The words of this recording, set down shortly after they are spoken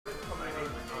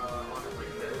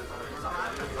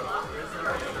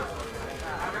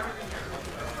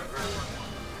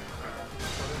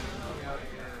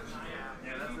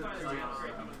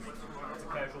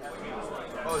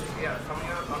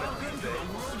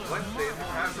Wednesday is the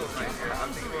casual night here.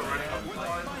 I'm thinking about running up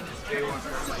day one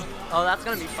tournament. Oh, that's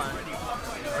gonna be fun.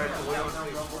 Alright, so what do you want to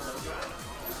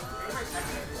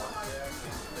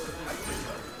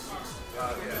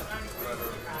yeah, whatever.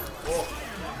 Oh.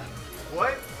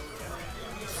 What?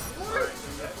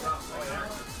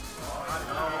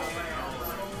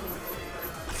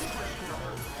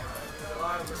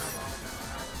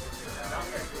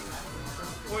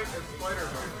 Point and spider.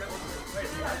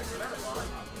 That's my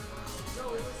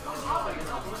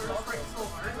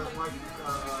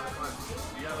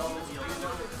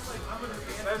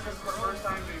That's just the first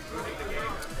time they've booted the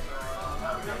game.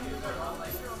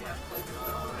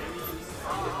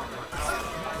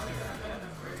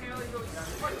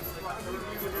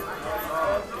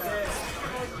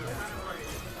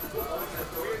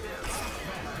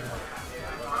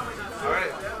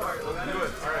 Alright, let's do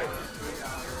it. Alright.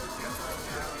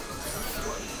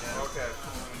 Okay.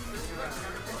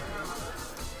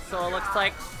 So it looks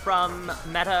like from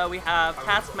meta we have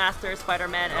Taskmaster,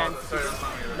 Spider-Man, and sorry,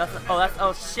 that's not me.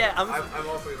 Oh shit. I'm also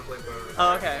gonna play Spider-Man.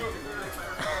 Oh, okay.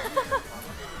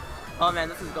 Oh man,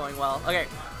 this is going well. Okay,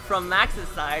 from Max's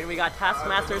side, we got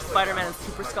Taskmaster, Spider-Man, and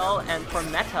Super Skull, and for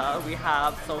meta, we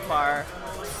have so far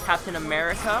Captain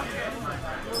America,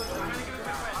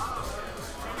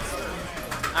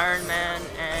 Iron Man,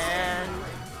 and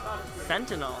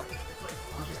Sentinel.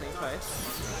 Interesting choice.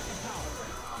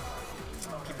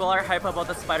 People are hype about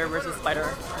the Spider versus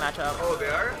Spider matchup. Oh, they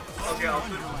are? Okay, I'll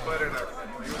switch to Spider now.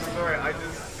 Sorry,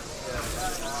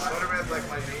 Spider-Man's like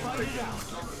my main pick.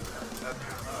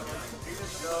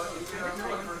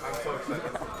 I'm so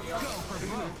excited.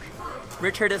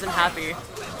 Richard isn't happy.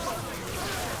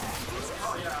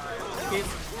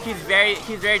 He's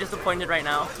very disappointed right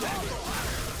now.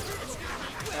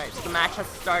 Alright, so the match has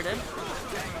started.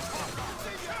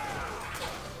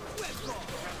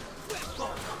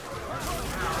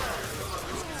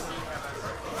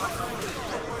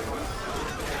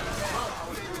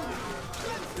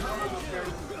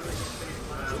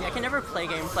 Yeah, I can never play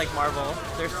games like Marvel.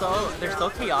 They're so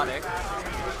chaotic.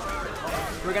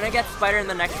 We're gonna get Spider in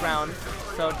the next round,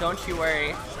 so don't you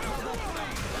worry.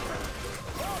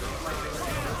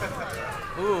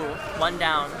 Ooh, one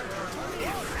down.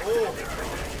 Oh,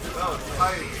 that was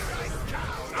tight.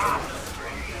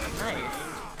 Nice.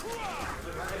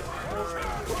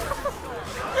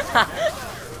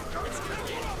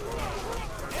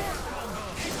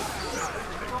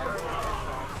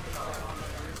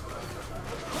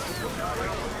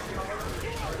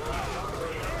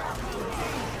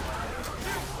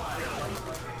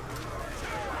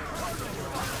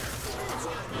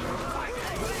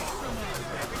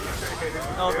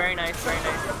 Oh, very nice, very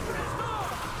nice.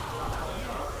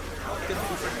 Good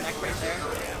super connect right there.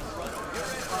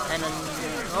 And then,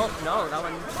 oh no, that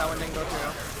one didn't go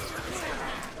through.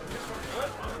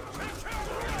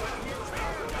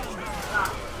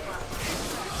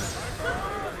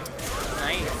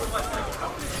 Nice.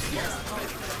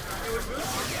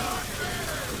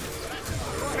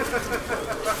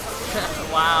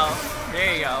 Wow,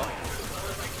 there you go.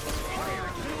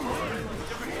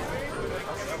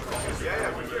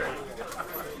 Yeah, for sure.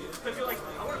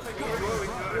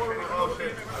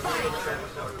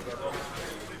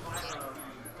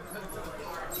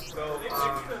 So,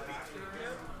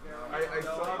 I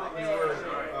saw that you were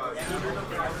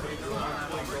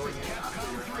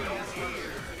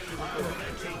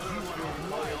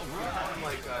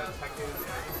like Tekken,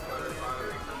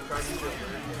 trying to use your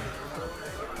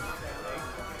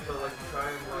so like you try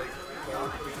and like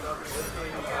forward quick stuff. This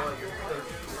game, you're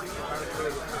trying to clear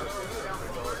the path.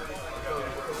 So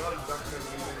with a lot of ducking and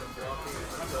moving and blocking,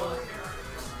 so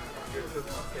you're just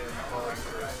okay following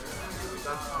through.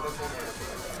 That's one way to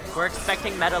play. We're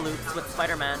expecting meta loops with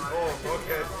Spider-Man. Oh,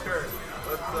 okay, sure.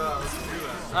 Let's do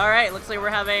that. All right, looks like we're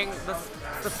having the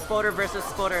Sploder versus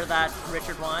Sploder that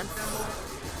Richard wants.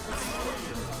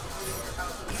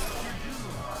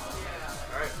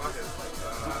 All right, fuck it.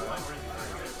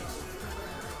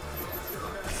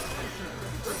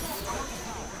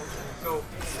 So,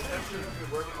 essentially, you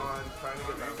could work on trying to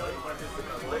get that light.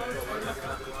 Every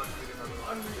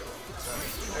time you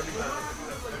do that.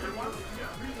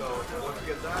 So, once you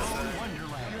get that, then,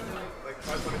 like,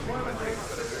 try punishing my things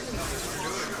that are doing it. You're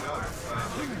doing it enough.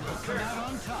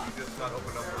 You just got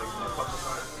opened up like a couple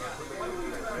times.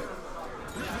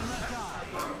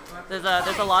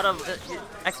 There's a lot of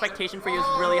expectation for you is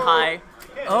really high.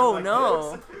 Oh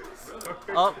no!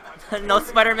 Oh, no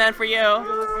Spider-Man for you.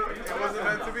 It wasn't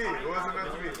meant to be. It wasn't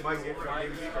meant to be. My game is trash.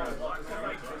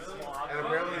 And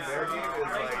apparently their game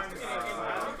is like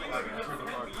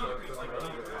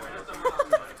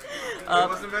It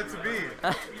wasn't meant to be.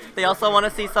 They also want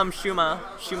to see some Shuma.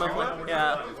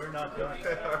 Yeah. We're not done.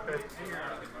 Alright.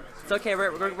 It's okay.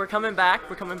 We're coming back.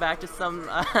 We're coming back to some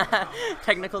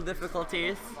technical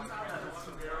difficulties.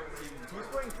 Who's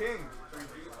playing King?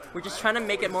 We're just trying to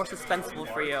make it more suspenseful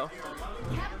for you.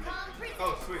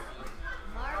 Oh, sweet.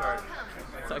 Sorry.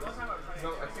 It's okay. No,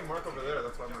 I see Mark over there.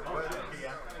 That's why I'm like, what?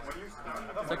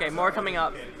 It's okay. More coming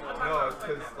up. No, it's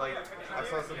because, like, I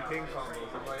saw some King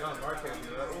combos. I'm like, oh, Mark can't do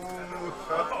that. Ooh,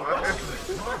 shots fired.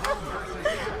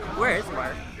 Where is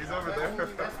Mark? He's over there.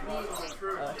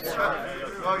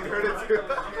 Oh, you heard it too?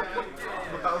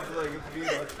 I was like, it's being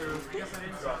true.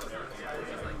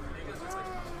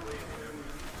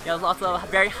 Yeah, there's also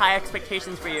very high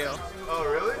expectations for you. Oh,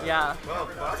 really? Yeah. Well,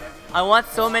 fuck. I want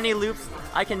so many loops.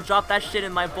 I can drop that shit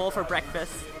in my bowl for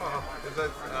breakfast. Oh, is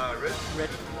that Rich? Rich.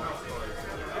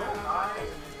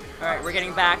 Alright, we're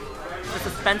getting back. The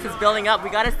suspense is building up.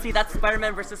 We gotta see that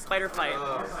Spider-Man versus Spider fight.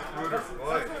 Scooter,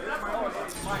 boy.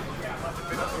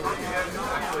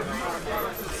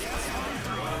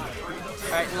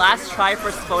 Alright, last try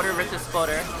for Spoder versus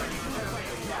Spoder.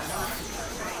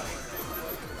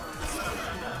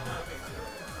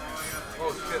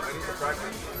 Oh shit, I need to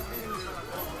practice.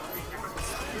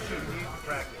 You need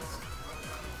practice.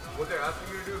 What they're asking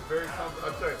me to do is very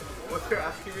complicated. I'm sorry. What they're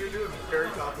asking me to do is very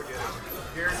complicated.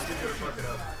 Guaranteed to fuck it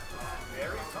up.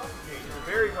 Very complicated.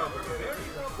 Very complicated.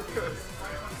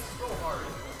 So hard.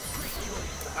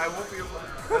 I won't be able to.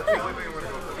 That's the only thing I'm gonna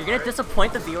go for. You're gonna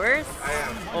disappoint the viewers? I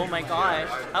am. Oh my gosh.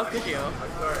 How could you? I'm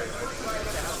sorry.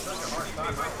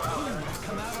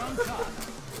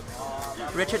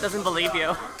 Richard doesn't believe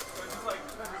you.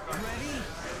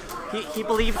 He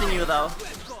believes in you though.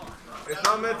 It's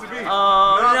not meant to be.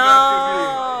 Oh not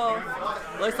no! Meant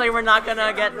to be. Looks like we're not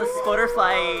gonna get the Spoder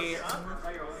fight.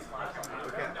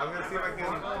 Okay, I'm gonna see if I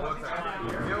can. One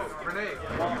second. Yo, Renee,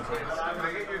 can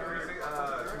I get your 360?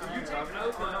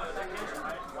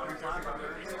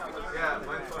 Yeah,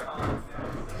 mine's fine.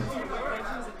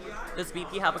 Does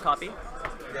VP have a copy?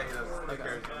 Yeah, he does. Who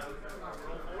cares?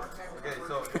 Okay,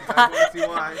 so if you guys want to see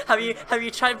why. have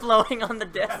you tried blowing on the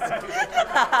disc?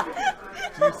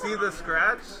 Do you see the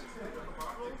scratch?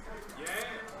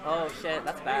 Oh shit,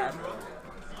 that's bad.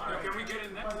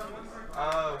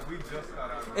 We just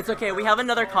got out. It's okay, we have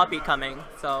another copy coming,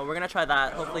 so we're gonna try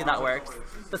that. Hopefully that works.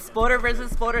 The Spoder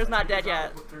versus Spoder is not dead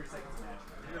yet.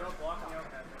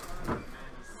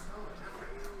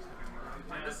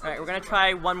 Alright, we're gonna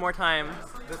try one more time.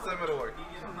 This time it'll work.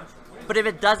 But if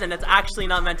it doesn't, it's actually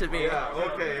not meant to be. Yeah,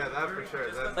 okay, yeah, that for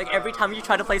sure. That's, Like every time you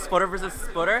try to play Spoder versus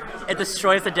Spoder, it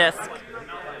destroys the disc. that'll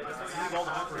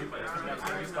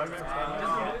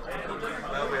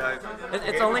be hype.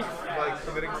 It's only Like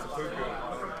committing seppuku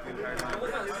the entire time.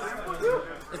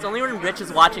 it's only when Rich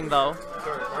is watching though.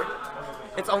 Sorry, sorry.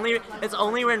 It's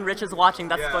only when Rich is watching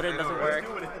that Yeah, Spoder I know, doesn't right?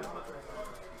 work.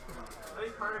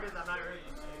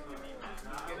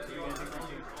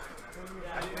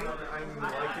 I'm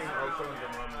liking Ultra and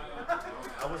Demon.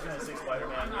 I was gonna say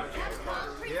Spider-Man.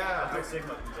 Yeah, No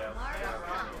Sigma from Jeff. I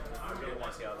really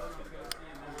want to see how that's gonna go.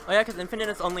 Oh yeah, because Infinite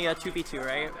is only a 2v2,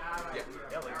 right?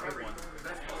 Yeah, like a good one.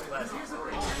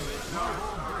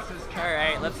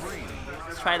 Alright, let's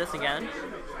try this again.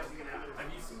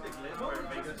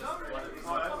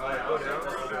 go down.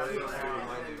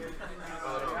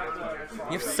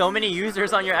 You have so many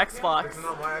users on your Xbox. It's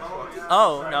not my Xbox.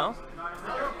 Oh, no?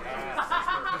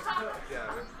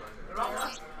 Yeah,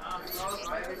 that's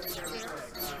fine.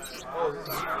 Oh, this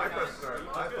is, I pressed start.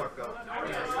 I fucked up.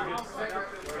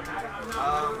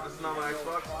 This is not my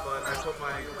Xbox, but I put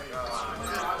my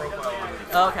profile on it.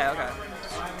 Oh, okay, okay.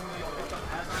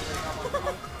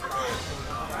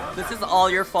 This is all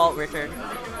your fault, Richard.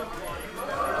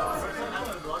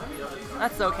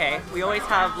 That's okay. We always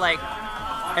have, like,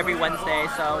 every Wednesday,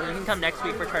 so you can come next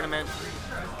week for tournament.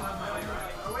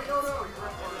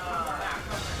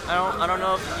 I don't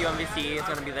know if UMVC is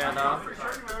gonna be there though.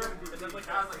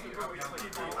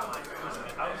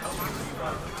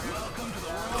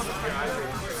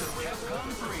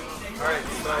 Alright,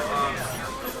 so,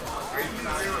 are you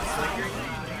familiar with flickering?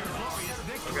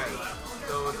 Okay,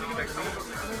 so it's a technique.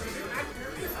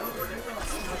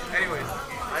 Anyways,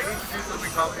 I need to do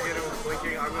something complicated with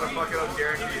flinking. I'm gonna fuck it up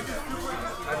guaranteed.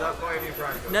 And that's why I need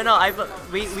practice. No,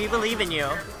 we believe in you.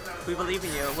 We believe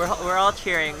in you. We're all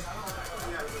cheering.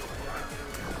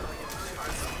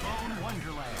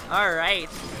 All right.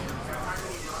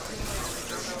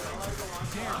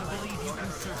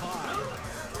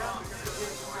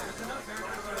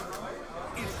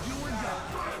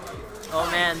 Oh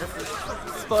man, this is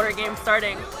Spoder game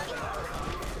starting.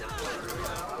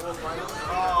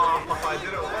 Oh, I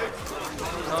did it right.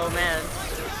 Oh man.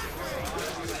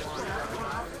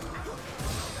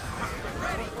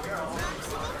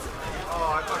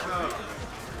 Oh, I fucked up.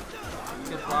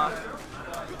 Good block.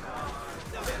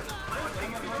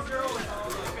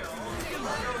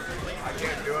 I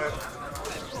can't do it.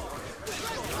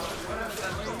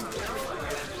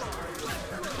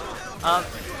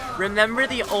 Remember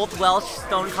the old Welsh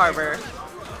stone carver.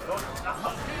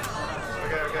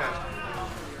 Okay.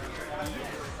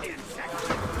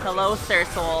 Hello, Sir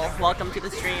Soul. Welcome to the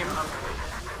stream.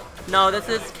 No, this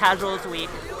is Casuals Week.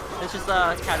 This is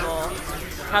a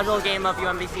casual game of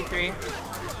UMVC3.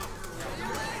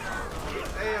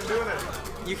 Hey, I'm doing it.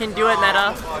 You can do it,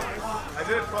 Meta. Fuck. I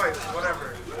did it twice.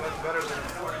 Whatever. That's better than.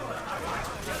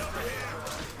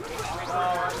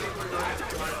 Oh, I think we're going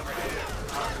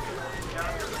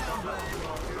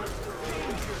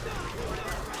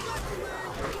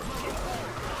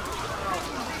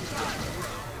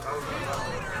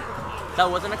That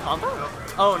wasn't a combo? No.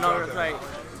 Oh, no, that's right.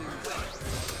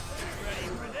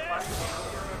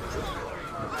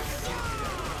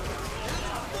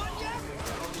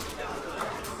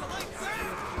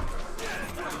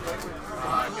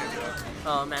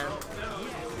 Oh, man.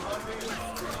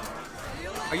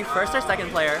 Are you first or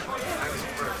second player?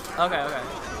 Okay.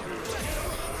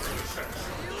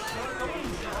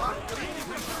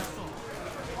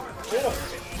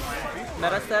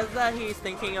 Meta says that he's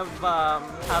thinking of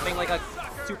having like a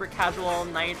super casual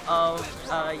night of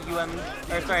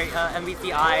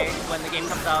MVCI when the game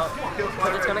comes out.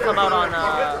 Because it's gonna come out on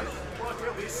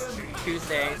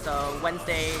Tuesday, so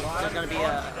Wednesday there's gonna be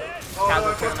a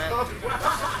casual tournament.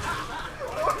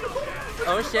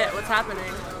 Oh shit, what's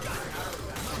happening?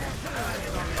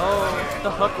 Oh, the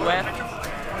hook whip.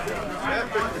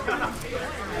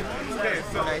 Okay,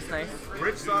 so Nice.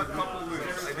 Rich saw a couple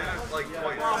loops. I did it like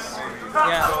twice.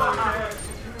 Yeah. So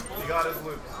he got his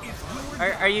loops.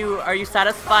 Are you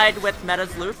satisfied with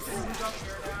Meta's loops?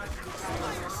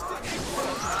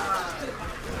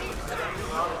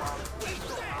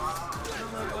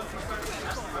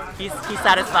 He's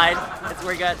satisfied.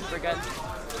 We're good.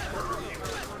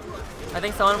 I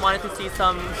think someone wanted to see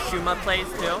some Shuma plays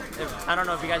too. I don't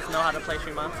know if you guys know how to play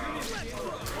Shuma.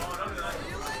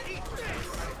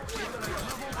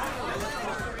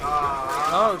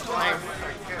 Oh, nice. I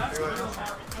can't do it.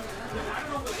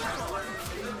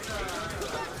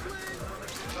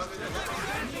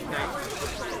 Nice.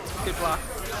 Good block.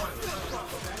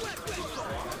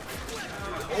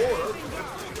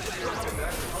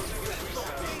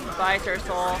 Bye, Sir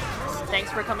Soul.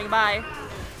 Thanks for coming by.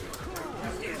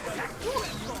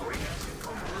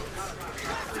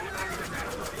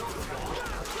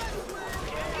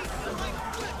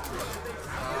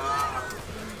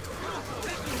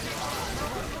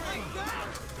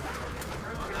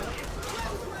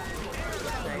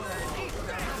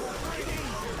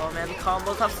 Oh man, the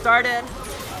combos have started.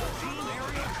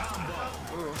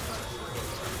 Ooh.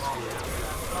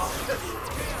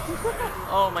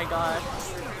 Oh my god.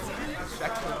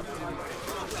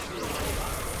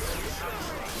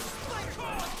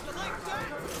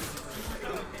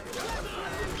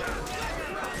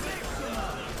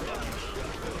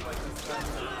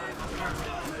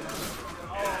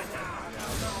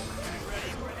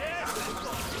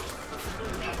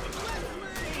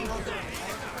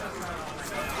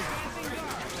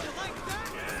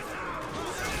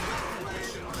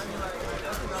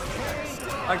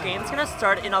 Are games gonna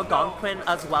start in Algonquin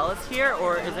as well as here,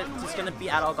 or is it just gonna be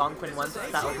at Algonquin once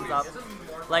that opens up?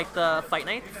 Like the fight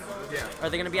nights? Yeah. Are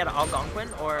they gonna be at Algonquin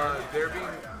or?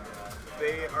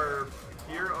 They are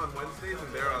here on Wednesdays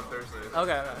and they're on Thursdays.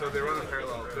 Okay. So they run in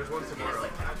parallel. There's one tomorrow.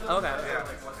 Okay. Yeah.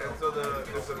 And so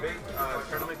there's a big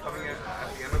tournament coming at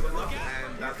the end of the month,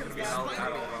 and that's gonna be held at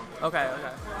Algonquin. Okay.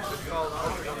 It's called.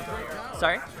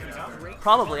 Sorry?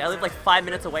 Probably. I live like 5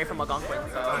 minutes away from Algonquin,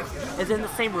 so. Is it in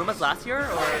the same room as last year,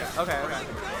 or? Okay.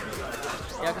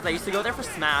 Yeah, because I used to go there for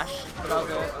Smash. That was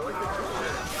it.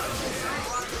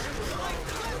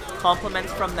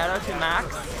 Compliments from Meta to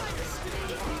Max.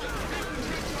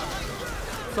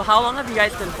 So how long have you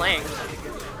guys been playing?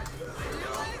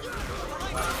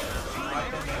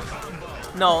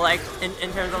 No, like,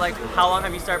 in terms of like, how long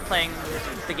have you started playing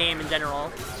the game in general?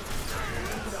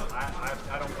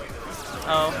 I don't play this.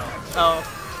 Oh.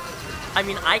 I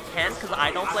mean, I can't because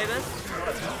I don't play this.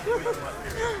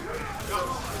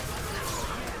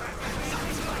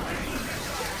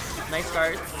 Nice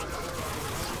starts.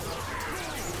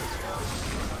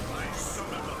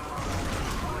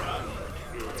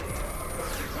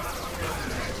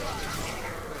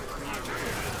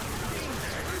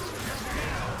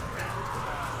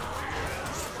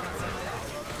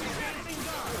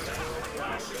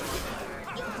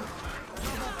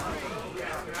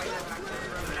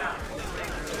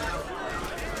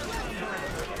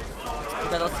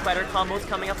 spider combos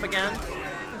coming up again.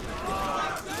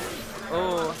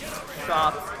 Oh,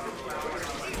 dropped.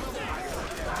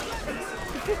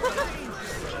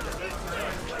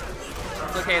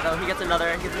 It's okay though. He gets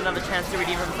another chance to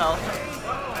redeem himself.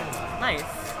 Nice.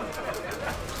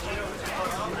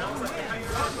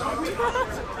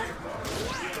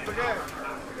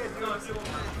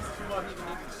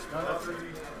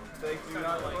 Thank you.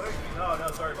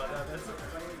 No, sorry about that.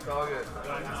 It's all good.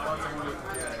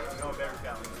 No better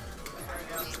challenge.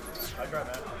 I tried,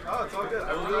 man. Oh, it's all good.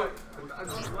 I'm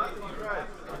just glad that you tried.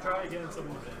 I'll try again some.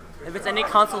 If it's any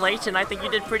consolation, I think you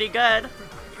did pretty good.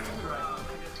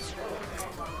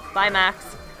 Bye,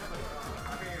 Max.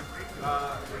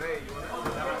 Renee, you want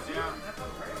to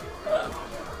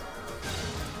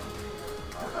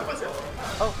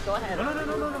Oh, go ahead.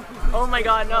 No. Oh my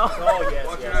God, no. Oh yes.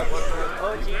 Watch your head, watch your head.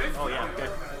 Oh jeez. Oh yeah. Good.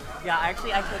 Yeah,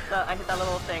 actually, I hit that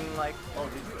little thing like. Oh,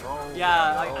 did you? Oh,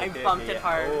 Yeah, I okay, bumped okay, it yeah.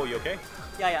 hard. Oh, you okay?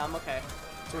 Yeah, I'm okay.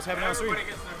 So what's happening on stream?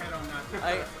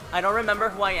 I don't remember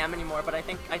who I am anymore, but I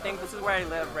think this is where I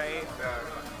live, right? Yeah.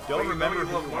 Don't But you remember know you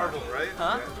who love you are. Marvel, right?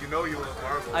 Huh? You know you love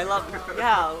Marvel. I love.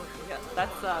 Yeah.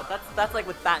 That's like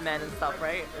with Batman and stuff,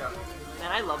 right? Yeah.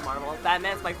 Man, I love Marvel.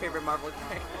 Batman's my favorite Marvel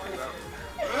character.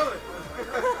 Really?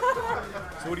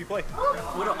 So what do you play?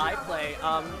 What do I play?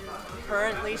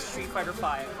 Currently Street Fighter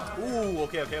 5. Ooh,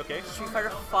 okay. Street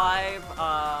Fighter 5.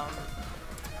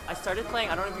 I started playing.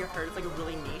 I don't know if you've heard. It's like a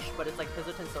really niche, but it's like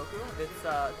Pizza Tensoku. It's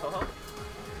Toho.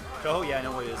 Oh yeah, I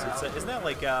know what it is. It's isn't that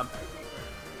like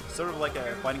sort of like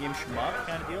a fighting game shmup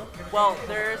kind of deal? Well,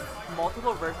 there's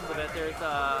multiple versions of it.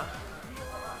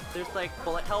 There's like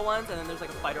bullet hell ones, and then there's like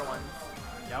a fighter one.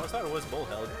 Yeah, I always thought it was bullet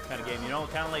hell kind of game. You know,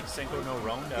 kind of like Senko no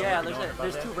Ron. Yeah,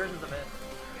 there's two versions of it.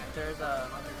 There's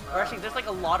or actually there's like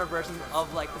a lot of versions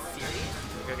of like the series.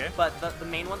 Okay. But the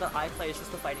main one that I play is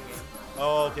just a fighting game.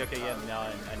 Oh, okay, yeah. No,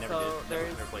 I never So did.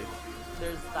 Never played.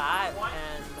 There's that,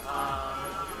 and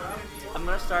I'm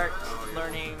gonna start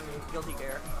learning Guilty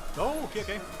Gear. Oh,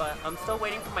 okay. But I'm still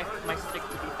waiting for my stick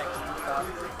to be fixed and stuff.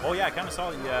 Oh yeah, I kind of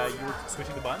saw you were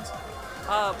switching the buttons.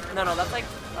 No, that's like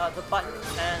the button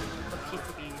and the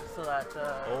P2B, so that.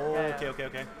 Oh, yeah.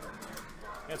 okay.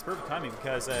 Yeah, it's perfect timing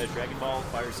because Dragon Ball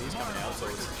Fire Z is coming out, so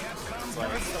it's like.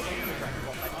 I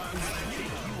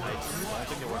don't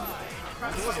think there were.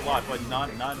 There was a lot, but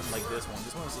not like this one.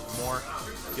 This one was more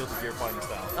Guilty Gear fighting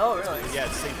style. Oh, really? Yeah,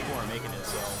 it's the same people are making it,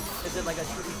 so. Is it like a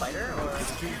 2D fighter or? It's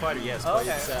a 2D fighter, yes, Oh, but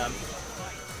okay.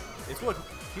 it's what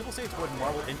people say. It's what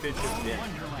Marvel Infinite should have been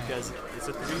because it's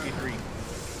a 3v3.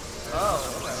 Oh,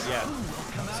 okay. Yeah.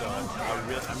 So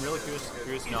I'm really curious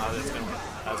to know how it's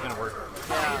gonna work.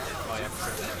 Yeah. Oh yeah, for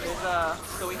sure. There's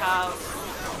so we have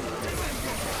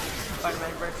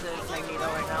Spider-Man versus Magneto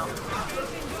right now.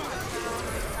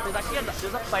 There's actually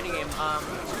there's a fighting game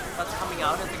that's coming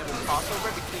out. It's like a crossover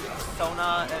between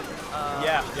Persona and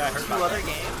Yeah, I heard two about other that.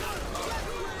 games.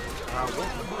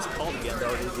 What was it called again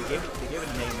though? They gave it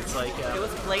a name. It's like It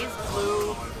was Blaze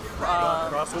Blue.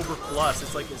 Crossover Plus.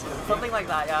 It's like Something like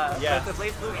that, yeah. Yeah. So it's a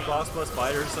Blaze Blue game. Cross Plus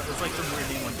Fighters. It's like some weird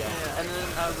name like that. Yeah, and then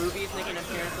Ruby's making an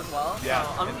appearance as well. Yeah.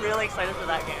 So I'm really excited for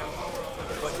that game.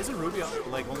 But isn't Ruby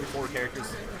like only 4 characters?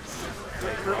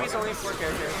 Ruby's only 4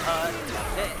 characters.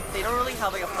 They don't really have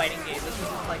like a fighting game. This is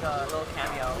just like a little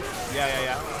cameo.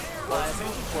 Yeah. Well, it's the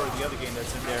same thing for the other game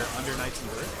that's in there, Under Nights and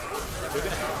Birth. They're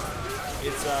gonna.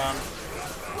 It's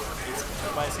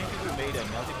by the same people who made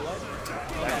Melting Blood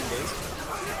back in the days.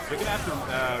 They're gonna have to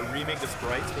remake the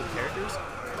sprites for the characters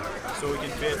so it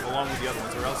can fit along with the other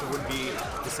ones, or else it wouldn't be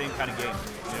the same kind of game.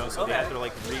 You know, so they have to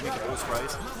like remake the whole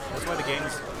sprites. That's why the game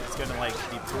is gonna like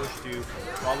be pushed to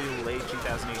probably late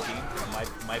 2018.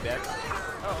 My bet.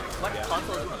 Oh, what Yeah.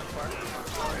 console is it for?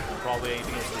 Probably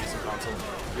anything that's recent console.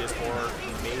 PS4,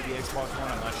 maybe Xbox One.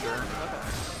 I'm not sure.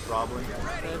 Probably.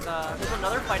 There's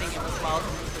another fighting game as well, the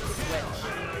Switch,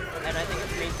 and I think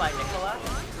it's made by Nicola.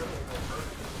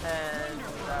 And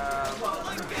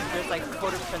there's like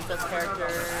Code of Princess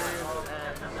characters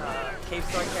and Cave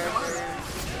Story characters.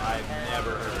 I've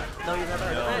never heard of it. No, you've never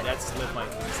heard No, of it? that's slipped my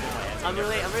hands. I'm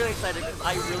really excited because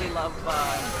I really love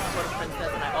Code of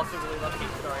Princess and I also really love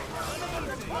Cave Story.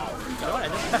 You know what?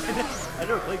 I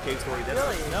never played Cave Story.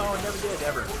 Really? No, I never did.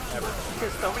 Ever.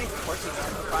 There's so many sports games,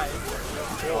 I'm surprised.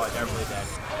 Oh, I never played that.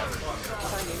 What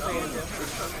kind of games are you into?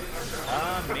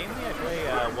 Mainly I play,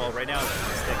 well, right now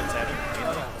it's Tekken 7,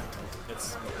 mainly.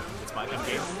 It's my kind of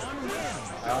game.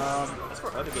 As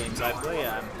for other games, I play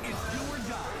a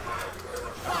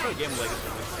game with like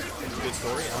a good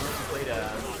story. I don't know if you played, I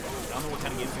don't know what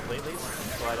kind of games you played lately,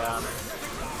 but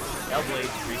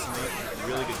Hellblade recently,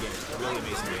 really good game, really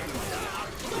amazing game.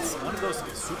 It's one of those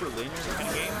super linear kind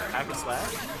of game, hack and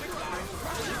slash,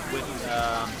 with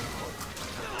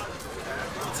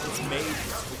it's made.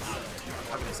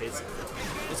 How can I say it's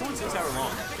only 6 hours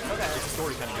long. Okay. It's a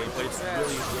story kind of game, but it's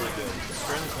really good.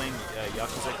 Currently playing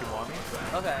Yakuza Kiwami.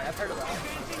 Okay, I've heard of that.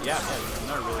 Yeah,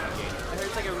 another really good game. I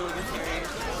heard it's like a really good series.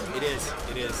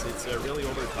 It is. It's really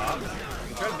over the top.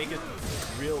 You try to make it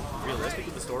realistic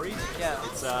with the story. Yeah.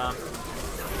 It's how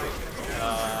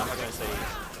can I say?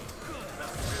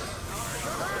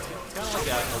 It's kind of like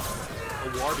a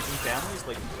war between families,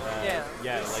 like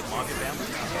like mafia families.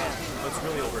 Yeah. But it's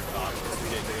really over the top. It's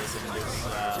ridiculous, and there's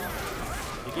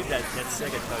you give that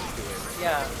Sega touch to it.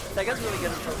 Yeah, Sega's really good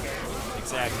at poker.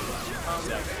 Exactly.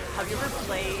 Have you ever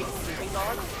played Sleeping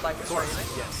Dogs by Square Enix?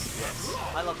 Yes.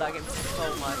 I love that game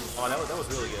so much. Oh, that was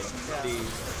really good. Yeah.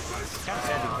 It's kind of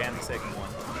sad they canned the second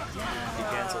one. They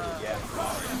canceled it, yeah.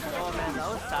 Oh man, that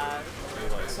was sad.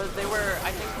 It was. Because they were,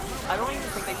 I don't even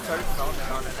think they started development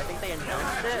on it. I think they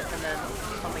announced it and then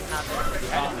something happened.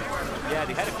 Yeah,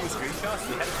 they had a few screenshots,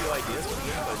 they had a few ideas for the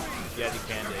game, but yeah, they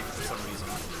canned it for some reason.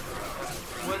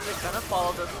 Was it gonna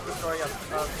follow the story of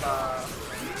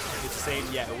It's the same,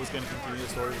 yeah, it was gonna continue the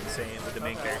story with the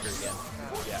main character again.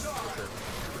 Yeah, for sure.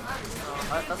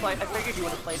 that's why I figured you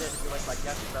would have played it if you like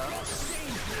Yakuza.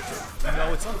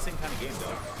 No, it's not the same kind of game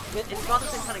though. It's not the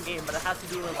same kind of game, but it has to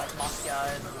do with like mafia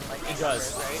and like It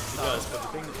does, right? it does. But the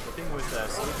thing with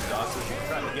Sleeping Dogs is they're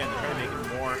trying to make it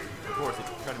more. Of course, they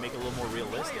try to make it a little more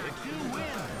realistic.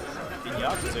 In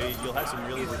Yakuza, you'll have some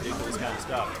really ridiculous kind of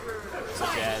stuff,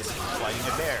 such as fighting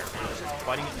a bear,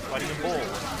 fighting a bull,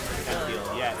 kind of deal.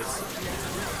 Yeah, it's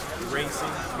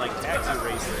racing, like taxi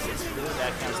races. It's really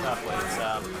that kind of stuff. But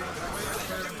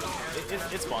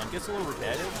it's fun. It gets a little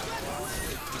repetitive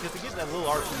because they get that little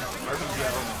RPG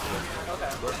element to it.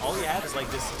 Okay. Where all you have is like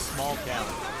this small town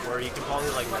where you can probably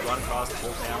like run across the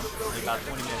whole town in about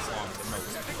 20 minutes long at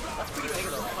most. That's pretty big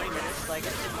though, 20 minutes. Like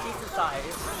it's decent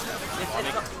size.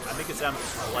 I make it sound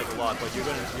like a lot, but you're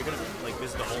gonna like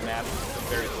visit the whole map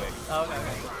very quick. Okay.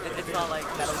 It's not like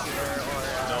Metal Gear or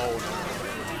No.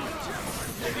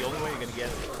 And the only way you're gonna get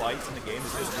fights in the game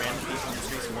is just random people in the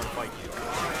streets who want to fight you.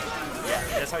 Yeah,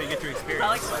 that's how you get your experience.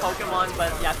 not like Pokemon, but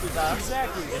Yakuza.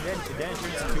 Exactly, and then it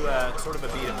turns into a sort of a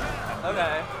beat 'em up.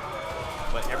 Okay.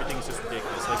 But everything is just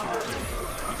ridiculous. Like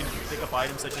you can pick up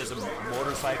items such as a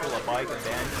motorcycle, a bike, a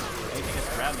van, anything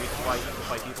that's around you can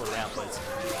fight people around. But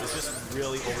it's just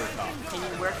really over the top. Can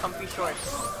you wear comfy shorts?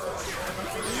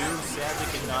 You sadly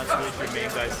cannot switch your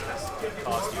main guy's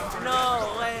costume.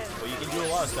 No way. Well, you can do a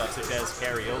lot of stuff such as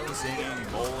karaoke singing,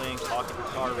 bowling, pocket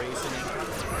car racing,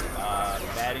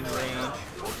 batting range,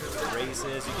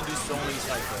 races. You can do so many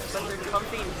side quests. But they're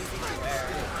comfy and easy to wear.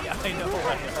 Yeah, I know.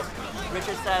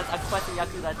 Richard says, a quest in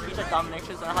Yakuza, teach a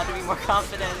dominatrix on how to be more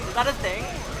confident. Is that a thing?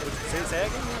 Say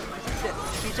again?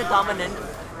 Teach a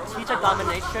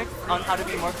dominatrix on how to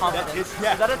be more confident. Is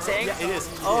that a thing? Yeah, it is.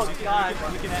 Oh, God.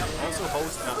 You can also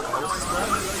host a hostess club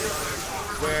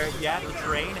where you have to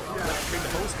train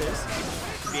the hostess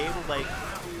to be able to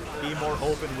be more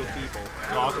open with people,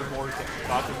 talk with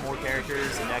more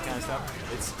characters and that kind of stuff.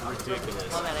 It's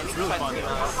ridiculous. Oh, man, it's really fun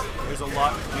though. There's a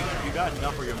lot. You got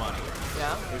enough for your money.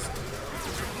 Yeah.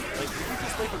 Like, if you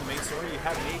just play for the main story, you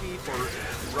have maybe for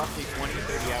roughly 20 to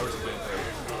 30 hours of gameplay.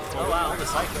 So all the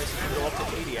side quests can go up to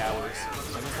 80 hours,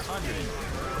 and it's 100.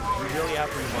 You really have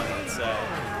for your money. It's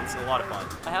a lot of fun.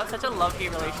 I have such a love-hate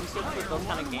relationship with those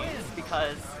kind of games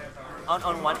because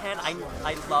on one hand, I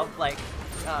love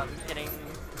getting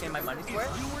my money's worth,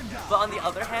 but on the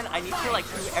other hand, I need to do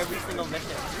every single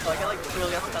mission. So I get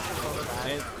really obsessive over that.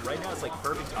 And right now it's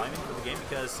perfect timing for the game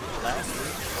because last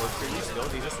week or 3 weeks ago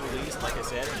they just released, like I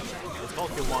said, it's called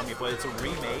Kiwami, but it's a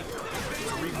remake, it's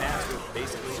a remaster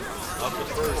basically of the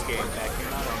first game that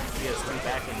came out on PS3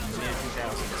 back in the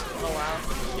mid-2000s. Oh wow.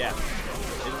 Yeah.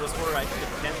 It was for I think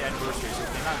the 10th anniversary, so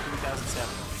it came out in 2007.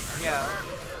 Yeah.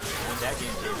 When that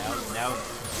game came out,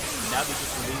 now they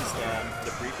just released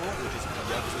the prequel, which is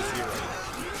Yakuza 0,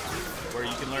 where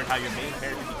you can learn how your main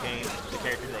character became the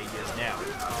character that he is now.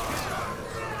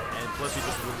 And plus, we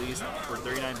just released for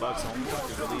 $39 only.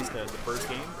 We released the first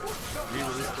game,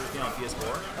 re-released the first game on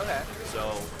PS4. Okay.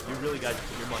 So you really got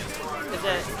your money's worth. Is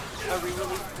it a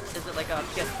re-release? Is it like a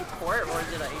PS2 port or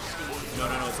is it a HD? No,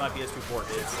 it's not PS2 port.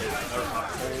 It's a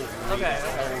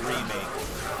whole remake.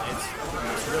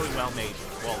 It's really well made.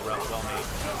 Well made.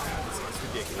 It's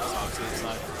ridiculous. Obviously, it's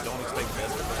not. Don't expect the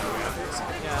best of the graphics.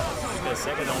 Yeah. Because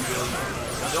Sega don't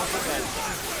put that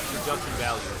production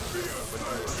value. But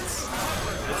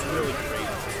it's really great.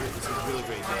 It's a really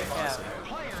great game, honestly.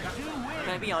 Yeah. Can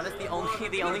I be honest? The only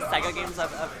Sega games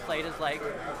I've played is like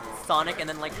Sonic and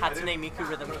then like Hatsune Miku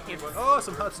rhythm games. Oh,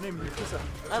 some Hatsune Miku.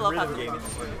 I love rhythm Hatsune games.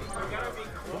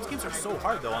 Those games are so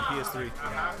hard though on PS3.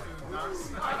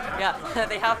 Yeah,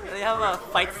 they have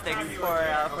fight sticks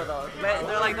for those.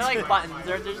 They're like buttons.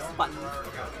 They're just buttons.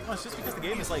 No, it's just because the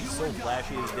game is like so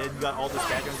flashy. Then you got all this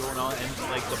background going on, and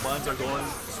like the buttons are going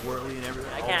swirly and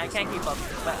everything. I can't keep up,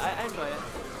 but I enjoy it.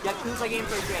 Yakuza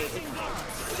games are great.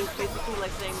 It's basically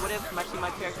like saying, what if actually my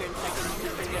character in Tekken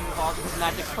didn't get involved with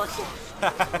magic puzzle?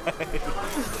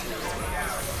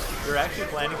 They're actually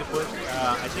planning to put.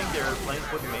 I think they're planning to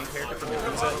put the main character from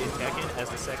Yakuza in Tekken as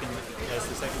the second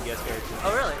guest character. Oh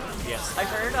really? Yes. I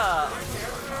heard.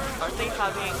 Aren't they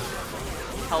having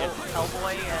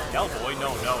Hellboy and? Hellboy?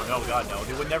 No, God, no.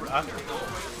 They would never.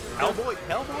 Hellboy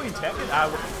and Tekken?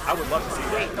 I would love to see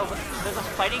that. Wait, no, but there's a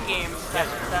fighting game that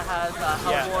has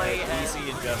Hellboy and DC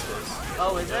Injustice.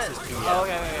 Oh, is Injustice it? 2, yeah. Oh,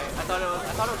 okay. I thought it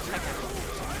was Tekken.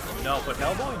 No, but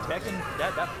Hellboy and Tekken,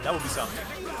 that would be something.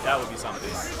 That would be something.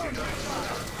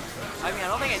 I mean, I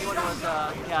don't think anyone was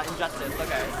Injustice.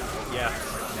 Okay. Yeah.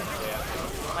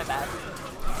 My bad.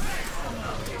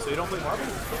 So you don't play Marvel?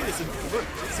 Look at this.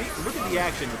 Look at the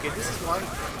action. Okay, this is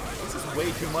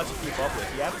way too much to keep up with.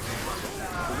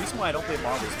 The reason why I don't play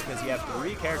Marvel is because you have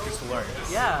 3 characters to learn.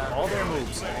 Yeah. All their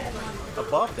moves.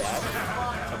 Above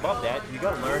that, you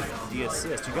gotta learn the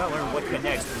assist. You gotta learn what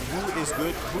connects. Who is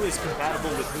good, who is compatible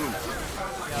with who.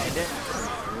 Yeah. And then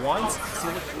once,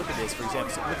 look at this, for example.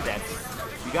 So look at that.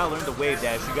 You gotta learn the wave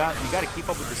dash. You gotta keep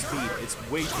up with the speed. It's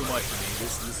way too much for me.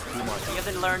 This is too much. You have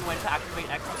to learn when to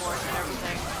activate X-Force and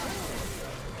everything.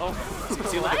 Oh,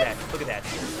 see, look at that. Look at that.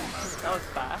 That was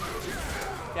fast.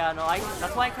 Yeah, no,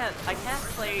 that's why I can't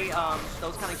play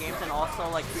those kind of games and also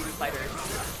like 3D fighters.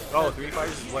 Oh, 3D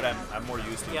fighters is what I'm more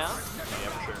used to. Yeah? Yeah,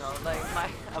 for sure. No, like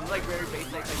I'm like very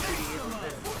basic, like 2D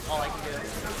is all I can do.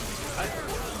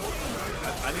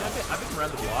 I mean, I've been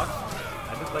around the block.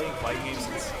 I've been playing fighting games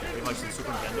since pretty much since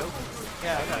Super Nintendo.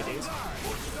 Yeah. Back in my days.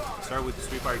 Started with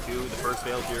Street Fighter 2, the first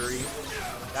Fatal Fury.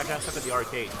 That kind of stuff at the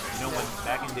arcade. You know, when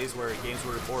back in days where games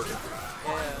were recorded.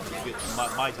 Yeah.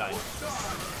 My time.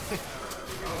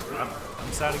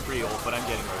 I'm sounding pretty old, but I'm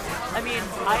getting old. I mean,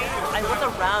 I was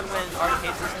around when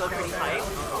arcades were still pretty hype.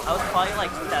 I was probably like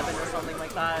 7 or something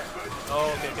like that.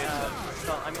 Oh, okay.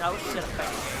 So, I mean, I was shit at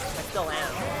fighting games. I still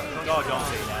am. No, don't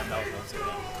say that. No, don't say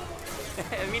that.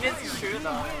 I mean, it's true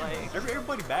though. Like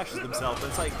everybody bashes themselves. But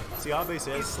it's like Siabe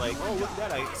says, like, oh look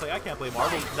at that. It's like I can't play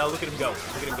Marvel. Now look at him go.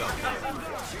 Look at him go.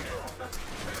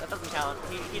 That doesn't count.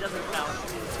 He doesn't count.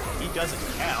 He doesn't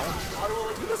count.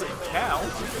 He doesn't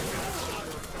count.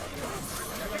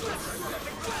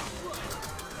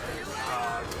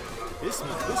 This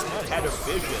man had a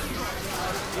vision.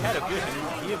 He had a vision.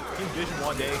 He envisioned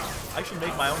one day I should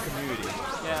make my own community.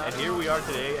 Yeah. And here we are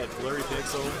today at Blurry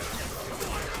Pixel.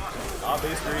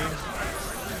 Abe stream.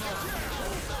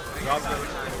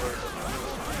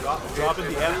 Dropping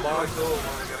the F-bomb.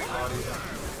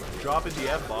 Dropping the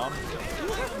F-bomb.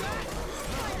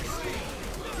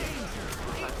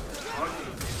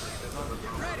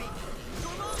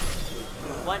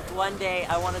 One day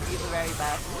I want to be the very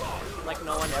best, like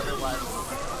no one ever was.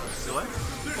 So what?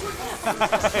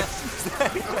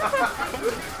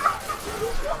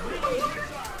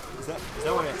 Is that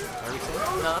what Eric said?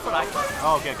 No, that's what I said.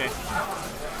 Oh, okay.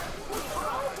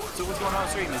 So what's going on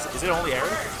stream? Is it only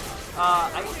Eric?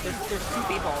 There's 2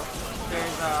 people.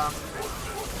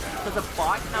 Does a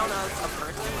bot count as a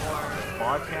person or?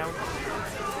 Bot count?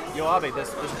 Yo, Abe,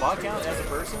 does bot count as a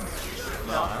person?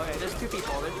 No. Okay, there's 2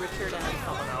 people. There's Richard and then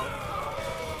someone else.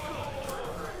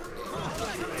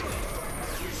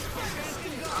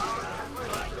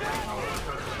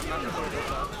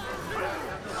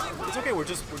 It's okay. We're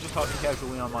just talking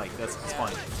casually on mic. That's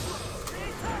fine.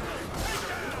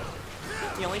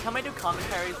 The only time I do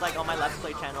commentary is like on my Let's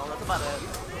Play channel. That's about it.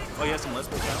 Oh, you have some Let's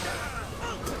Play channel?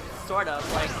 Sort of.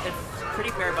 Like it's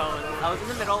pretty bare bones. I was in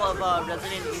the middle of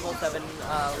Resident Evil 7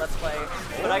 Let's Play,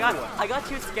 but I got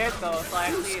too scared though, so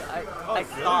I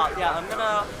stopped. Yeah, I'm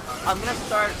gonna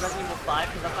start Resident Evil 5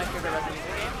 because that's my favorite Resident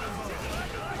Evil game.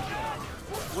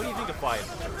 What do you think of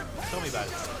 5? Tell me about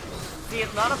it. See,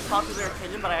 it's not a popular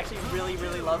opinion, but I actually really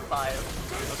really love 5.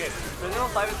 Okay. Resident Evil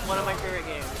 5 is one of my favorite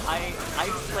games. I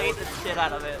played the shit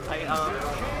out of it. Right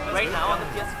now on the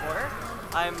PS4.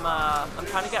 I'm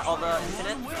trying to get all the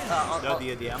infinite.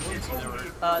 The emblems?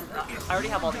 I already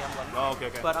have all the emblems. Oh,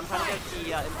 okay. But I'm trying to get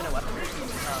the infinite weapons.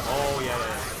 Oh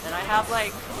yeah. And I have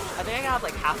like, I think I have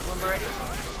like half of them already.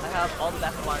 I have all the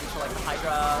best ones, so like the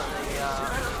Hydra,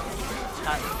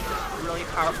 that really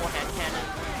powerful hand cannon.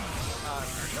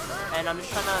 And I'm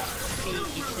just trying to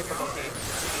HP each typical case.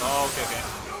 Oh, okay.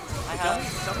 I Tell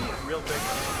have. me real quick,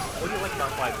 what do you like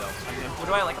about 5 though? I mean, What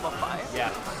do I like about 5? yeah.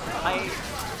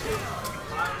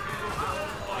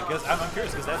 Because I'm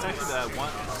curious, because that's actually the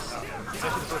one. It's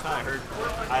actually the first time I heard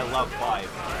I love 5.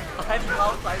 I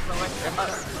love 5 so much,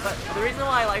 but the reason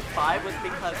why I like 5 was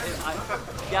because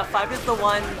 5 is the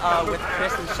one with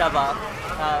Chris and Sheva.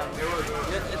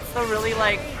 It's the really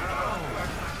like,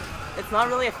 it's not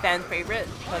really a fan favorite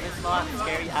because it's not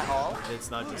scary at all. It's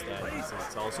not just that.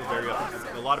 It's also very.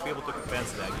 A lot of people took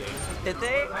offense to that game. Did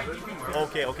they?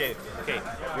 Okay.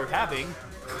 You're having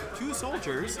 2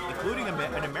 soldiers, including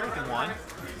an American one,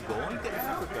 going to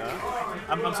Africa.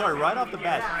 I'm sorry, right off the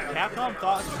bat, Capcom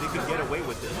thought they could get away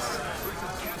with this.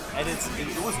 And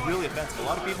it was really offensive. A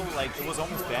lot of people, like, it was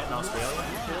almost banned in Australia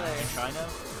and China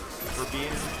for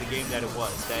being the game that it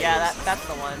was. That's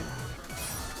the one.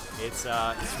 It's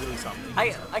really something.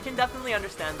 I can definitely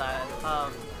understand that.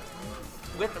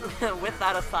 With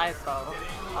that aside, though,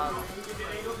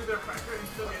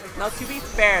 now to be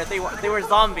fair, they were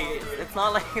zombies. It's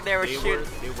not like they were shooting.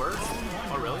 They were?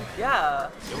 Oh really? Yeah.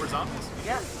 They were zombies.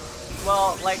 Yeah.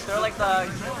 Well, like they're like the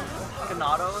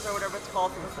Ganados or whatever it's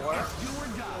called from 4.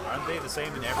 Aren't they the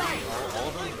same in all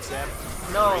of them except?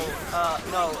 No,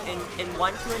 no. In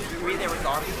 1, 2, and 3 they were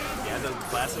zombies. Yeah, the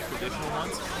classic traditional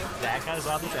ones. That kind of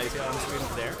zombies that you see on the screen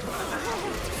over there.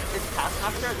 Is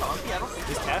Taskmaster a zombie? I don't think.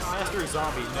 Is Taskmaster a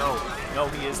zombie? No,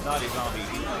 he is not a zombie.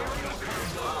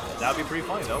 That would be pretty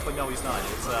funny though, but no, he's not.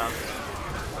 It's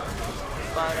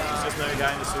he's just another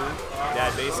guy in the suit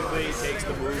that basically takes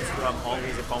the moves from all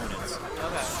his opponents.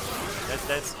 Okay.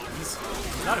 He's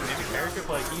not a mimic character,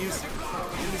 but he's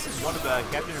one of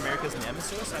Captain America's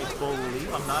nemesis, I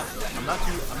believe. I'm not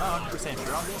 100%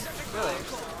 sure on this. Really?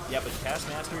 Yeah, but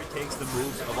Taskmaster takes the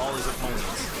moves of all his opponents.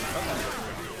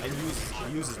 Okay. And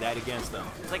uses that against them.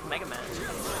 It's like Mega Man.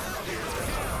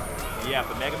 Yeah,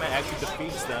 but Mega Man actually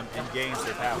defeats them and gains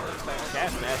their power.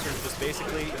 Taskmaster just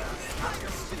basically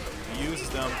uses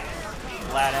them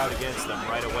flat out against them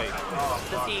right away.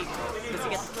 Does he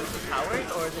get his powers,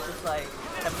 or is it just like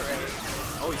temporary?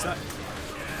 Oh, he doesn't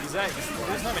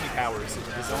have any powers.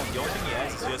 The only thing he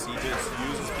has is he just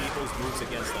uses people's moves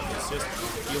against them. It's just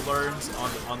he learns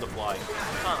on the fly.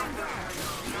 Huh.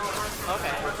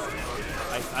 Okay.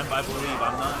 I believe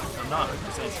I'm not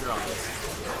 100% sure on this.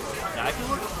 Now if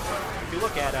you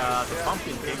look at the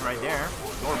Pumpkin King right there,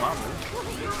 Dormammu.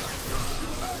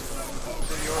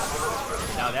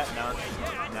 Now that's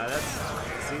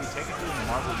see technically in the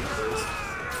Marvel universe,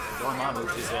 Dormammu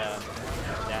is that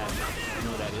you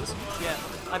know what that is? Yeah.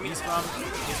 I mean, he's from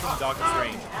Doctor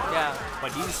Strange. Yeah.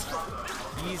 But he's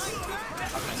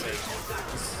how can I say?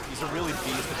 He's a really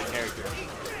beast of a character.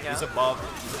 Yeah. He's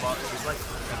like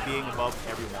a being above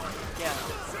everyone. Yeah.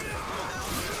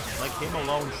 Like him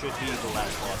alone should be the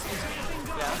last boss of this game.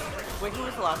 Yeah. Wait, who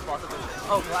was the last boss of this?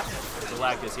 Oh, Galactus.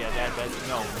 Galactus, yeah,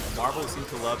 no. Marvel seems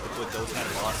to love to put those kind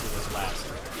of bosses as last.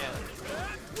 Yeah.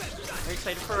 Are you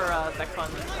excited for Vectron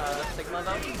Sigma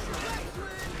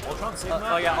though? Ultron Sigma?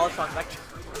 Oh yeah, Ultron Vectron.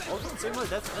 Ultron Sigma,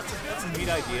 that's a neat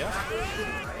idea.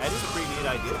 That is a pretty neat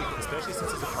idea, especially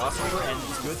since it's a crossover, and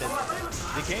it's good that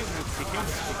they came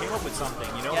up with something.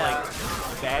 You know, Yeah. like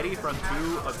a baddie from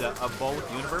 2 of both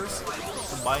universe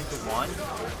combined to 1.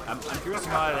 I'm curious to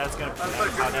know how that's gonna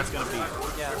be.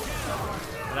 Yeah.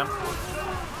 And I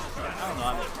don't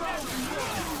know.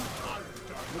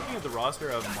 Looking at the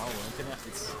roster of Marvel Infinite,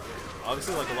 it's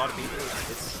obviously like a lot of people.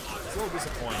 It's a little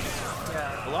disappointing.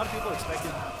 Yeah. A lot of people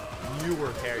expected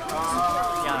newer characters.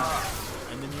 Yeah.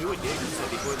 And the new additions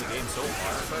that they put in the game so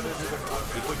far,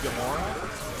 they put Gamora,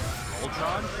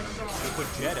 Ultron, they put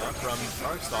Jeddah from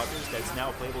Darkstalkers, that's now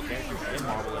a playable character in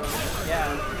Marvel Infinite.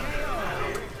 Yeah.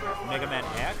 Mega Man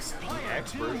X, the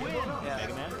X version of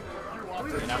Mega Man.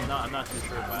 And I'm not too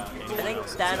sure about anyone I think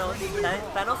else. Thanos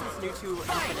is new to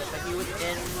Infinite, but he was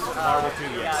in Marvel 2,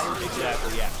 yes. Yeah, he was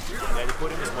Exactly, yeah. Yeah, they put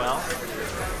him as well.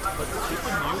 But they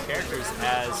put new characters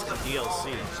as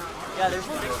DLC. Yeah, there's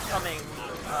 6 coming.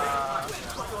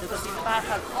 There's a season pass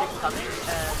has 6 coming,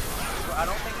 and I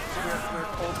don't think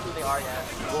we're told who they are yet.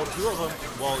 Well, 2 of them,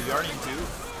 well, Yarning 2,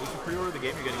 if you pre-order the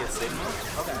game, you're going to get Sigma.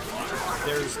 Okay.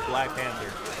 There's Black Panther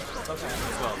Okay.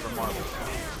 as well from Marvel.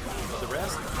 The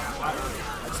rest, I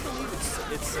just believe it's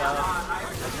I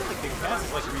feel like the cast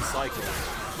is like recycled.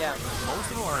 Yeah. Most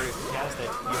of them are casts that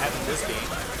you have in this game,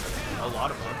 a lot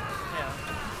of them. Yeah.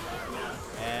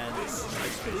 And I just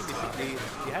believe they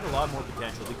had a lot more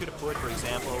potential. They could have put, for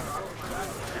example,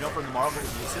 you know, from the Marvel,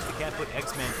 since they can't put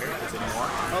X-Men characters anymore.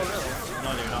 Oh really?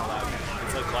 No, they're not allowed.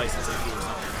 It's like licensing or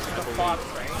something. The Fox,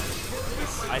 right?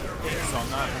 I think so. I'm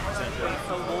not 100% sure.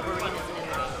 So Wolverine is in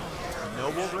there. No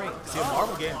Wolverine. See, a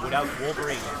Marvel game without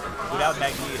Wolverine, without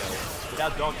Magneto,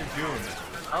 without Doctor Doom.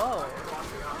 Oh.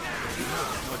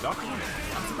 No, Doctor Doom. I'm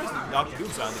surprised Doctor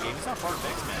Doom's not in the game. He's not part of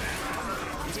X-Men.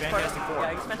 He's Fantastic Four.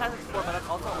 Yeah, he's Fantastic Four, but that's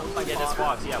also owned by Yeah, that's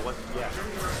Fox. Yeah, what? Yeah.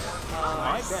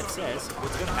 My bet says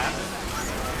what's gonna happen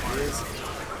is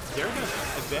they're gonna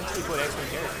eventually put X-Men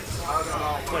characters,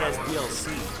 but as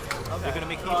DLC. They're gonna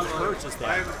make people purchase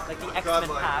that. Like the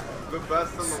X-Men pack. The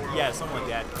best in the world. Yeah, something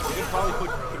like that. They could probably put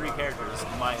 3 characters,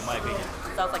 in my opinion.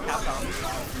 Sounds like Capcom.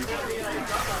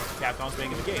 Capcom's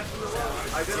making the game.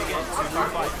 So again, Street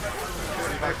Fighter 5.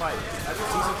 Street Fighter 5.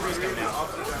 Season 3 is coming out.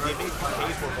 They made you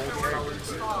pay for old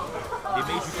characters. They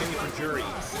made you pay for Jury.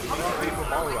 They made you pay for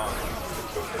Balrog.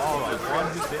 Balrog, one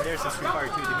who's been there since Street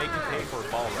Fighter 2. They make you pay for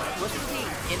Balrog. Wasn't he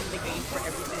in the game for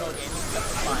every single game except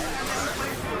for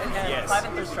 5? And Yes. 5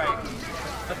 and Third Strike.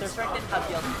 But Third Strike didn't have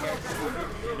DLC characters.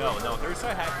 No. Third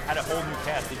Strike had a whole new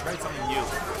cast. They tried something new.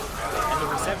 And the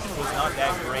reception was not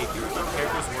that great. The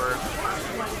characters were,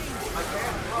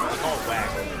 they call it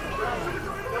whack.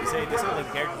 They say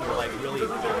like characters were like really,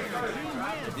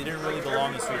 they didn't really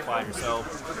belong in Street Fighter, so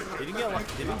they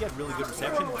didn't get really good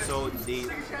reception. So they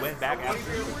went back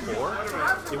after 4.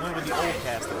 They went with the old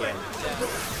cast again,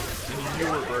 in a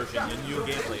newer version, a new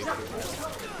gameplay.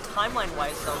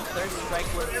 Timeline-wise, though, Third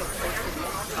Strike was supposed to be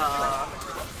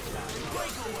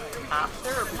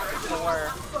after or before.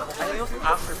 I think it was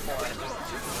after 4.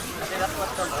 I think that's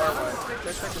what the lore was.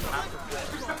 Third Strike was after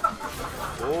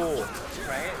 4. Oh,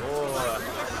 Right? oh.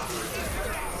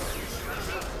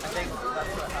 I think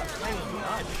that's what happened.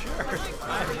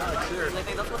 I'm not sure. I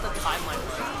think that's what the timeline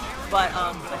was. But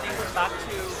I think we're back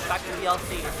to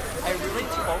DLC. I really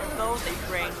hope though they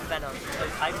bring Venom because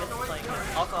I miss playing him.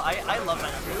 Also, I love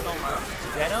Venom so much.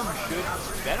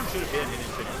 Venom should have been in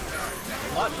Infinite.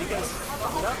 A lot because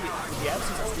with the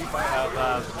absence of Street Fighter,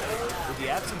 with the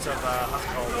absence of what's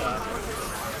it called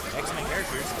X-Men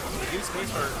characters, it gives space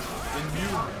for the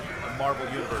new Marvel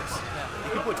universe.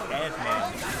 You can put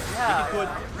Ant-Man. Yeah. You can put.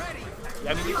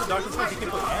 I mean, you could Doctor Strange. You can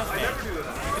put Ant-Man. You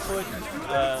can put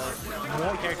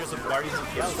more characters of Guardians of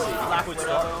the Galaxy. You can put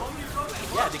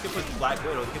Yeah, they could put Black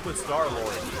Widow. They could put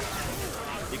Star-Lord.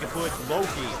 They could put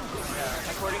Loki.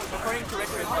 Yeah. According to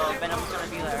Richard, though, Venom's gonna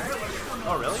be there.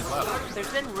 Oh, really? Wow.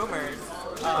 There's been rumors.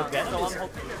 But Venom so is. I'm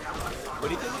hoping.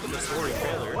 But if you look at the story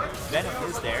trailer, Venom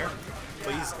is there,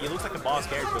 but he looks like a boss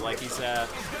character. Like he's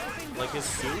like his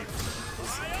suit.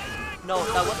 No,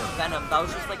 that wasn't Venom. That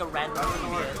was just like a random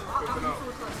symbiote.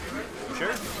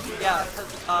 Sure. Yeah, because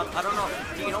I don't know.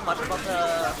 Do you know much about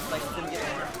the like symbiote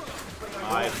lore?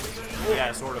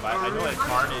 Yeah, sort of. I know that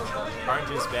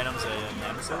Carnage is Venom's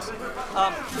nemesis.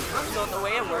 So the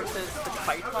way it works is the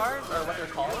Fightars are what they're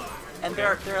called, and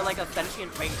they're like a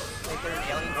sentient race, like they're an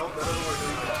alien.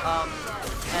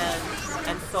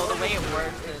 And so the way it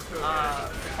works is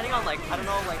depending on like I don't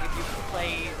know like if you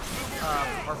play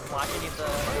or watch any of the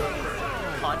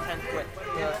content with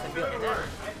the symbiote in it.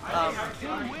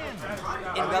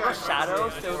 In Web of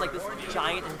Shadows, there was like this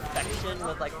giant infection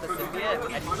with like the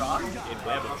symbiote and drop. In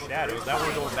Web of Shadows, that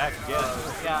we're going back again.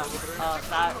 Yeah,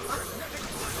 that.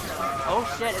 Oh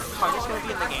shit! Is Carnage gonna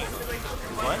be in the game?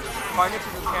 What? Carnage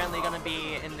is apparently gonna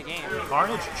be in the game.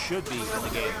 Carnage should be in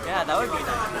the game. Yeah, that would be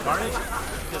nice. Carnage,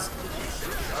 because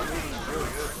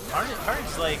Carnage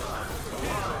is like.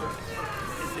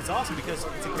 It's awesome because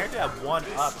it's a character that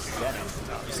one-ups Venom.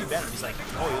 You see Venom, he's like,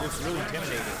 oh, he looks really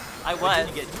intimidating. I was. But then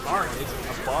you get Carnage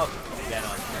above Venom,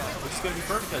 which is going to be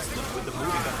perfect because with the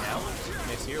movie coming out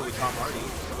next year with Tom Hardy,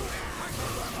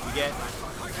 you get,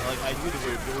 like, I knew that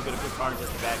we were going to put Carnage as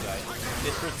the bad guy. And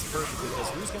it fits perfectly because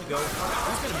who's going to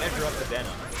measure up to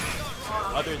Venom?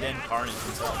 Other than Carnage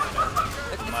himself, you know,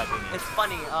 in my opinion. It's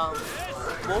funny,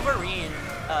 Wolverine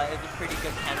is a pretty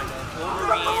good candidate.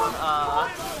 Wolverine,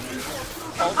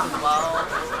 Hulk as well.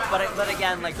 But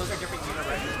again, like, those are different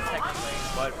universes, technically.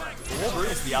 But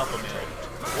Wolverine is the alpha male.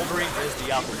 Wolverine is the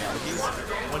alpha male.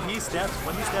 When he steps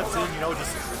in, you know,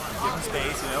 just give him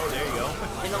space, you know, there you go.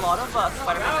 In a lot of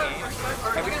Spider-Man games,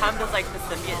 every time there's like the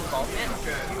symbiote involvement,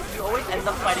 you always end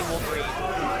up fighting Wolverine.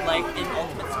 Like in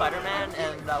Ultimate Spider-Man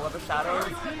and Web of Shadows,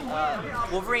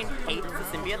 Wolverine hates the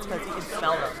symbiotes because he can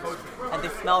smell them, and they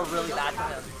smell really bad to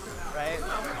him, right?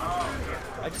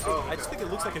 I just think it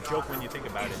looks like a joke when you think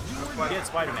about it. You get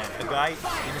Spider-Man, a guy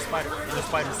in a spider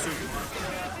suit.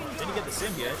 Then you get the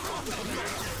symbiote.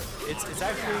 It's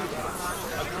actually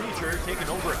a creature taking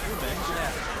over a human. To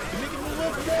make him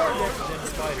look more than a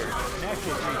spider, an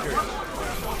actual creature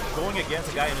going against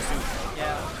a guy in a suit.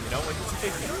 Yeah. You know what you say?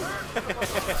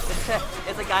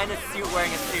 It's a guy in a suit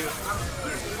wearing a suit.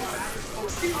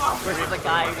 Versus a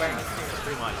guy wearing a suit.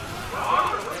 Pretty much.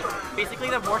 basically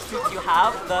the more suits you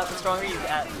have, the stronger you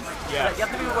get. Yeah. You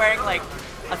have to be wearing like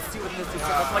a suit within a suit. So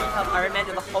that's why you have Iron Man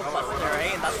in the Hulkbuster,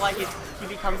 right? And that's why he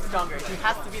becomes stronger. He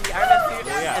has to be in the Iron Man suit,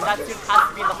 and that suit has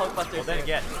to be in the Hulkbuster Well, then suit.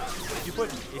 again, if you put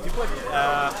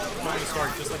Tony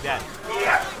Stark just like that,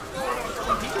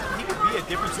 he could be a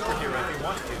different superhero if he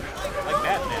wanted to, like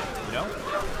Batman. You know,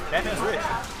 Batman's rich.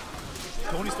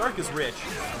 Tony Stark is rich.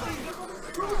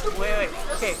 Wait.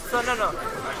 Okay, so no.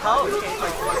 How? Okay,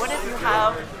 like, what if you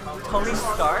have Tony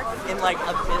Stark in like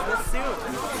a business suit,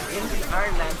 in the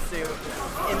Iron Man suit,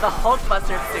 in the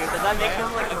Hulkbuster suit? Does that make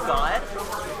him like a god?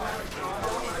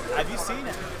 Have you seen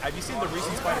the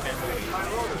recent Spider-Man movie?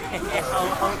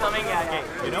 Homecoming, yeah. Okay,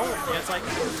 you know, it's like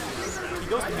he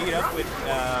goes to meet up with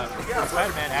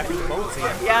Spider-Man after the boat scene.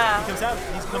 Yeah. He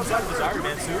comes out of his Iron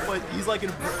Man suit, but he's like in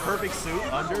a perfect suit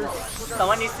under.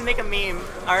 Someone needs to make a meme.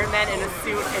 Iron Man in a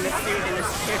suit, in a suit, in a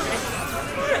suit.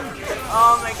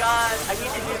 Oh my god, I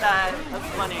need to do that. That's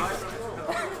funny.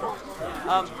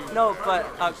 No,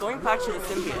 but going back to the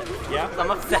symbiote. Yeah. 'Cause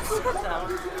I'm obsessed with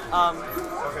them.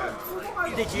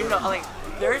 Did you know, like,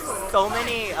 there's so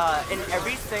many, in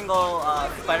every single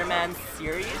Spider-Man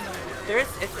series,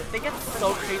 they get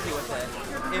so crazy with it.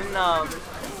 In, I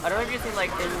don't know if you've seen,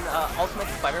 like, in Ultimate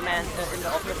Spider-Man, in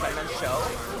the Ultimate Spider-Man show.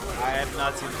 I have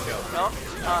not seen the show. No?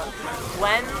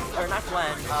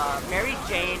 Mary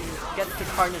Jane gets the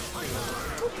Carnage suit.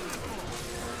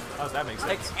 How does that make sense?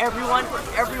 Like,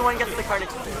 everyone gets the Carnage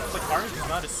suit. But Carnage is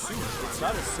not a suit. It's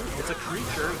not a suit. It's a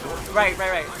creature. Right.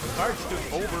 Carnage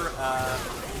took over,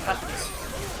 Customers.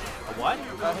 a what?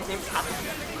 His name's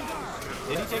Customers.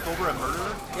 Did he take over a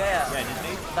murderer? Yeah. Yeah, didn't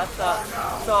he? That's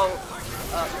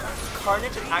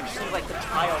Carnage is actually like the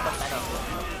child of Venom.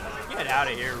 Get out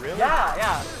of here, really?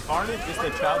 Yeah. Carnage is the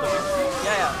child of Venom?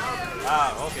 Yeah.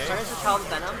 Ah, okay. Carnage is the child of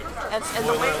Venom, and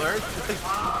Spoiler alert.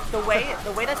 the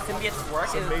way that symbiotes work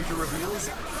Some is, major reveals.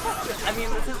 I mean,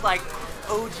 this is like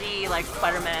OG like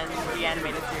Spider-Man the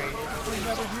animated series. We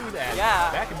never knew that.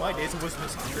 Yeah. Back in my days, it was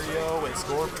Mysterio and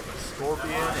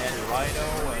Scorpion and Rhino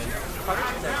and.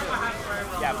 Carnage is there too.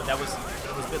 Yeah, but that was a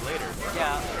bit later.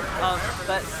 Yeah.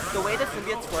 But the way the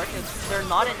symbiotes work is they're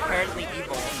not inherently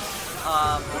evil.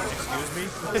 Excuse me?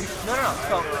 No.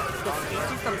 So the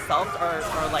species themselves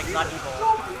are like not evil.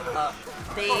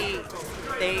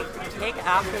 They take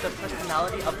after the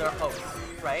personality of their host,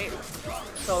 right?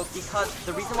 So because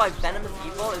the reason why Venom is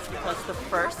evil is because the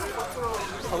first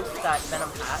host that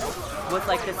Venom had was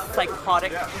like this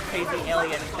psychotic, crazy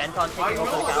alien bent on taking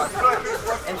over the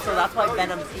galaxy, and so that's why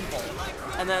Venom's evil.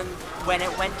 And then when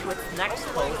it went to its next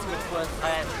host, which was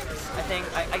I think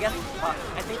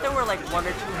there were like one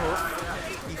or two hosts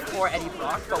before Eddie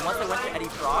Brock, but once it went to Eddie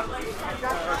Brock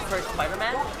for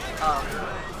Spider-Man,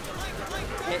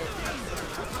 it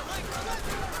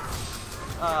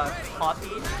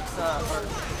copied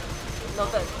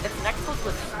its next host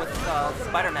was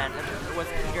Spider-Man, and it was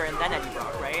Peter and then Eddie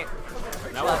Brock, right?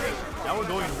 Now we're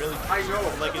going really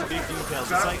like in big details.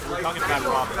 It's like we're talking about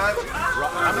Robin.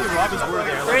 How many Robins were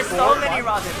there? There's so many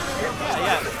Robins.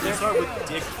 Yeah. They start with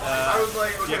Dick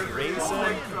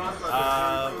Grayson,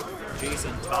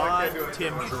 Jason Todd,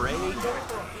 Tim Drake.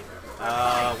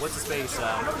 What's his face?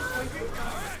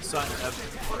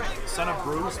 Son of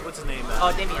Bruce. What's his name?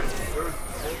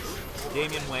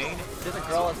 Damian Wayne. There's a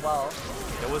girl as well.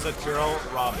 There was a girl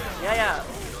Robin. Yeah.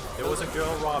 There was a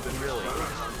girl Robin, really.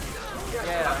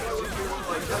 Yeah.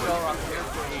 Girl Robin.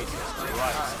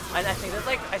 Right. And I think there's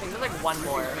like one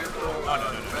more. No.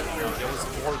 There was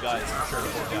 4 guys. I'm sure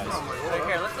 4 guys. Right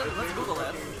here, let's Google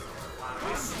this.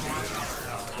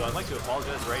 So I'd like to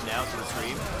apologize right now to the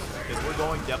stream because we're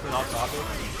going definitely off topic.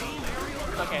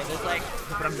 Okay, there's like.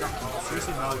 But I'm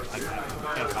seriously not. I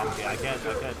can't complicate. I can't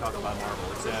talk about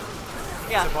Marvel. Except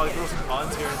probably throw some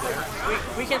puns here and there.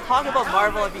 We can talk about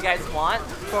Marvel if you guys want,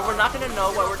 but we're not gonna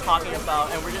know what we're talking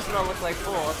about, and we're just gonna look like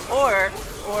fools. Or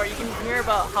you can hear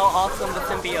about how awesome the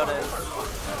symbiote is.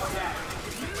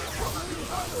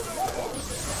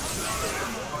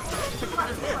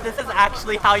 This is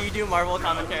actually how you do Marvel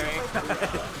commentary.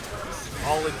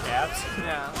 All in caps.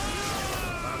 Yeah.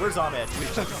 Where's Ahmed?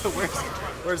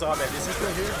 Where's Ahmed? Is he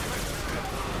still here?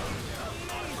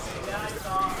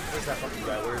 Where's that fucking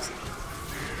guy? Where is he?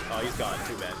 Oh, he's gone.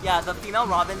 Too bad. Yeah, the female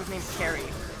Robin's name's Carrie.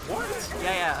 What?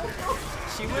 Yeah.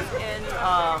 She was in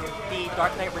the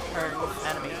Dark Knight Returns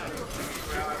animation.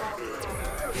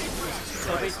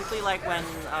 So basically, like when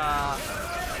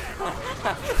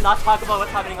not talk about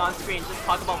what's happening on screen, just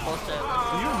talk about bullshit.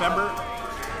 Do you remember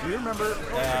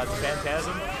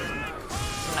Phantasm?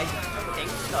 I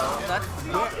think Psycho. That's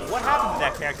What happened to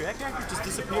that character? That character just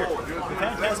disappeared. The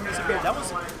Phantasm disappeared. That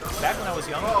was back when I was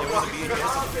young. There was a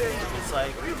VHS. It's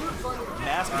like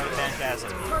Mask of the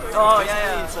Phantasm. oh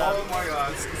yeah.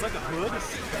 It's, it's like a hood,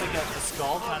 it's like a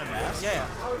skull kind of mask. Yeah.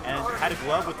 And it had a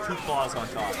glove with 2 claws on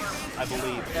top, I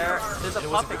believe. There's a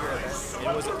pop figure of it.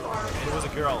 It was a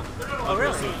girl. Oh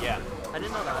really? Suit, yeah. I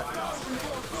didn't know that.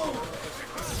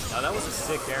 Now that was a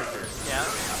sick character. Yeah.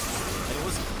 And it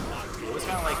was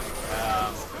kind of like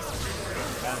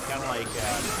kind of like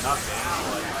not Batman,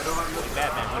 but like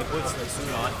Batman. When he puts the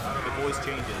suit on, the voice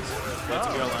changes. Lets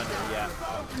a girl under. Yeah.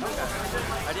 Okay.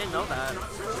 I didn't know that.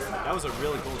 That was a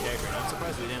really cool character, and I'm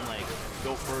surprised we didn't like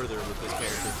go further with this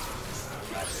character.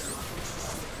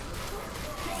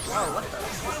 Wow, what the?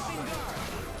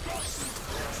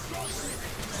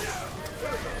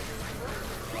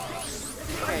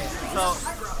 Okay, so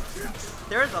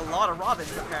there's a lot of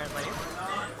Robins apparently.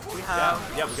 We have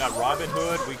Yeah, we got Robin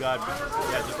Hood. There's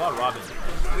a lot of Robins.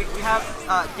 we have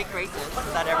Dick Grayson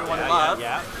that everyone Yeah, loves.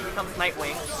 yeah. He becomes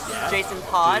Nightwing. Yeah. Jason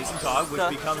Todd. Jason Todd, which the-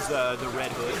 becomes the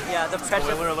Red Hood. Yeah, the precious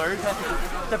Spoiler alert.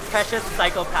 the precious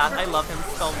psychopath. I love him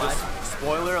so much.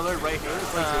 Spoiler alert right here.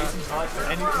 It's like Jason Todd,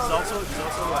 and he's also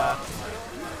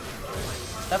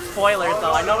That's spoilers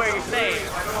though. I know what you're saying.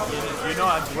 you know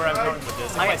where I'm going with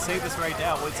this. If I say this right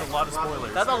now, it's a lot of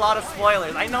spoilers. That's a lot of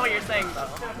spoilers. I know what you're saying though.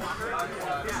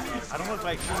 I don't know if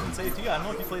I should even say it to you. I don't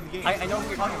know if you played the game. I know what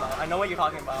you're talking about. I know what you're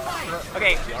talking about.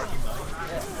 Okay, The Arkham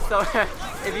Knight. so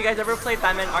if you guys ever played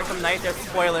Batman Arkham Knight, there's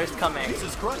spoilers coming.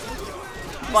 Jesus Christ.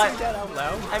 But Say that out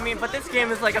loud. I mean, but this game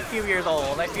is like a few years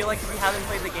old. I feel like if you haven't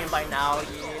played the game by now,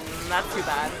 that's too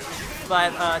bad.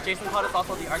 But Jason Todd is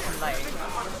also the Arkham Knight.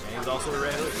 And he's also the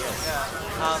Red Hood, yes.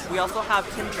 Yeah. We also have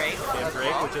Tim Drake. Tim as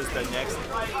Drake, well. which is the next.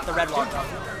 The Red Walker.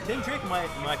 Tim Drake, in my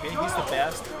opinion, he's the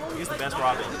best. He's the best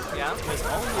Robin. Yeah. Because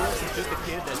all he is just a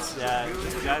kid that's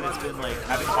just a guy that's been like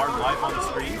having a hard life on the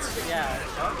streets, Yeah.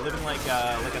 living like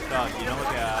a thug, you know,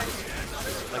 like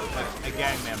a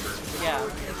gang member. Yeah.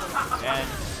 And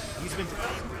he's been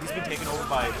taken over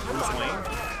by Bruce Wayne,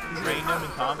 trained him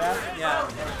in combat, Yeah.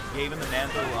 gave him the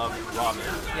mantle of Robin,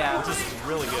 Yeah. which is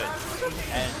really good.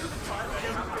 And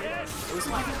it was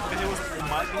in my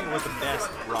opinion, it was the best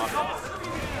Robin.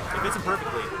 It fits him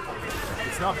perfectly.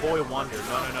 It's not Boy Wonder.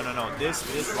 No. This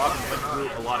Robin went through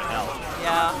a lot of hell.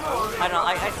 Yeah. I don't know.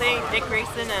 I say Dick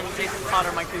Grayson and Jason Todd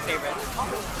are my 2 favorites.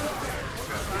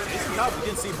 Jason Todd, we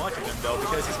didn't see much of him though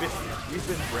because he's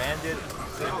been branded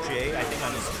with a J, I think,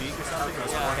 on his cheek or something, or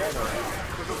his forehead.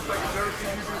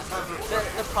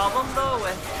 The problem though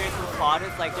with Jason Todd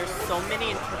is like there's so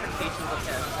many interpretations of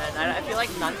him, and I feel like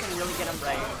none can really get him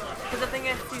right. Because the thing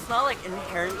is, he's not like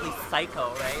inherently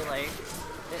psycho, right? Like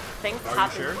things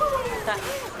happen. Sure?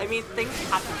 I mean, things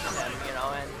happen to him, you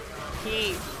know, and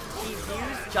he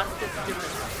views justice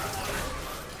differently.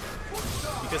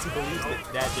 Because he believes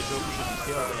that the Joker should be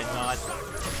killed and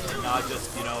not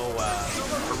just,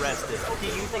 arrested. Do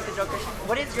you think the Joker should?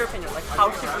 What is your opinion? Like,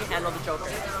 how should we handle the Joker?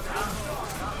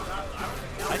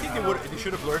 I think they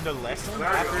should have learned a lesson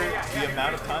after the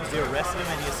amount of times they arrested him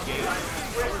and he escaped.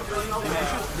 They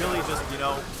should really just,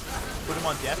 put him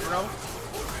on death row.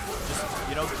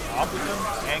 Just, off with him,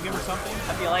 hang him or something.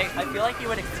 I feel like he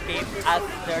would escape as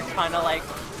they're trying to like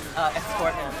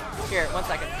escort him. Here, 1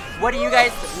 second. What do you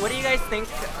guys think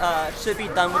should be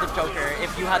done with the Joker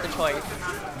if you had the choice?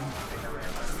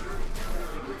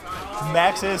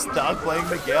 Max is done playing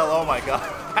Miguel. Oh my god,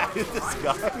 this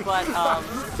guy.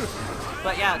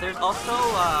 But yeah, there's also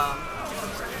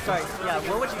sorry, yeah.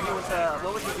 What would you do with the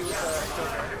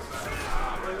Joker?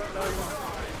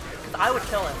 'Cause I would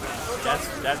kill him.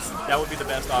 That would be the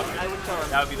best option. I would kill him.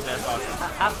 That would be the best option.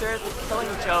 After killing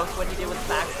Joke, what he did with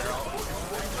Batgirl.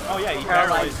 Oh yeah, he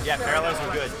Paralyzed. paralyzed. Yeah, paralyzed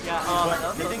were good. Yeah.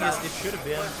 But the thing is, it should have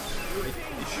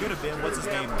been what's his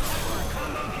name?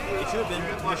 It should have been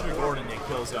Commissioner Gordon that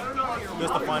kills him.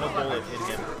 Just the final bullet in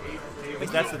him.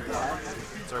 Because that's the.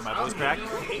 Sorry, my voice cracked.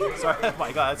 Sorry, oh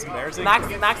my god, that's embarrassing.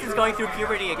 Max is going through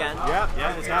puberty again. Yeah,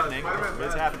 it's happening.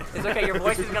 It's happening. It's okay. Your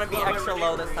voice is gonna be extra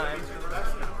low this time.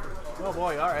 Oh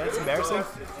boy, all right, that's embarrassing.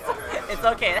 It's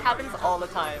okay. It happens all the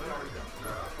time.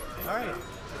 All right.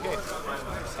 Okay.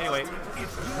 Anyway,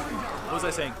 what was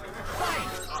I saying?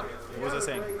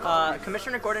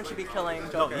 Commissioner Gordon should be killing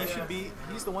No, Joker.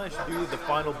 he's the one that should do the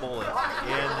final bullet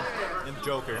in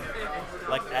Joker.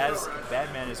 Like, as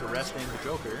Batman is arresting the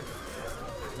Joker,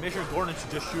 Commissioner Gordon should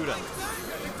just shoot him.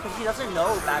 Because he doesn't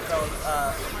know Batgirl's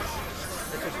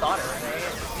it's his daughter, right?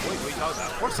 What are you talking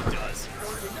about? Of course he does.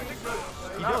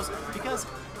 He does, because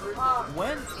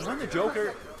when the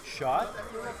Joker shot,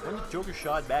 when the Joker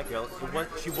shot Batgirl,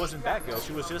 she wasn't Batgirl.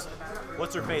 She was just,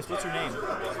 what's her face? What's her name?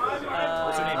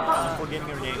 What's her name? I'm forgetting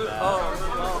her name.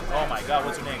 Oh my God,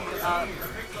 what's her name?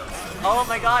 Oh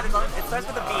my God, it starts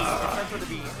with a B. It starts with a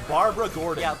B. Barbara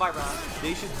Gordon. Yeah, Barbara.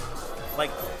 They should, like,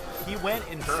 he went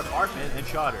in her apartment and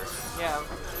shot her. Yeah.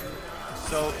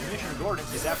 So Commissioner Gordon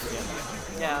is African.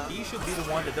 Yeah. He should be the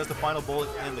one that does the final bullet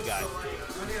in the guy.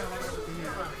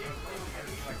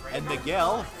 And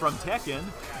Miguel from Tekken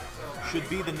should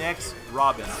be the next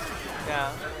Robin.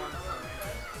 Yeah.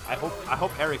 I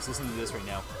hope Eric's listening to this right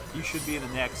now. He should be the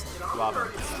next Robin.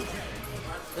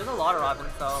 There's a lot of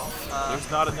Robins, though. There's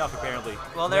not enough, apparently.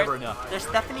 Well, never enough. There's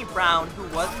Stephanie Brown, who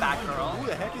was Batgirl. Who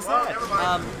the heck is that?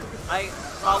 I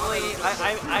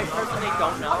personally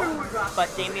don't know,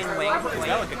 but Damian Wayne. Is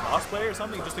that like a cosplayer or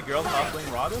something? Just a girl cosplaying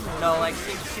Robin? Or? No, like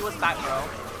she was Batgirl.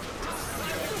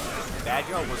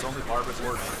 Batgirl was only Barbara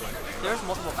Gordon. There's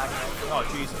multiple Batgirls. Oh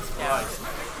Jesus! Yeah.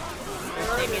 There's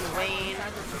Damian Wayne.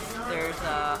 There's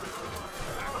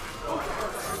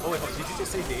Oh wait, did you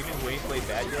just say Damian Wayne played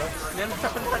Batgirl? No.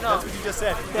 That's what you just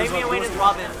said. Damian Wayne is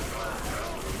Robin.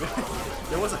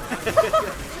 There was a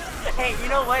Hey, you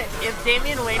know what? If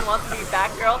Damian Wayne wants to be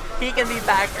Batgirl, he can be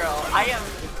Batgirl.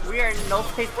 We are in no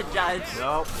place to judge.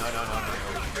 No.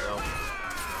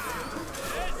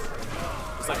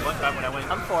 It's like one time when I went.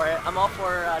 I'm for it. I'm all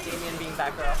for Damian being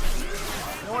Batgirl.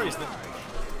 No worries.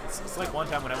 It's like one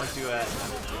time when I went to a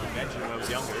convention when I was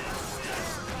younger.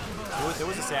 There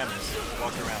was a Samus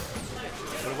walking around.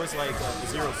 But it was like the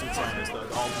Zero Suit Samus, the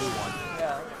all blue one.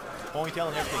 Yeah. Ponytail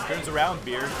and everything. Turns around,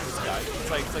 beard. This guy. It's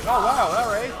like, oh wow, all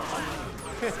right.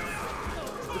 It's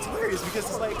hilarious because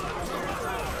it's like,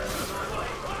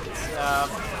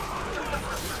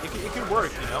 it could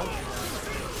work, you know.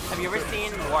 Have you ever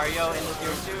seen Wario in the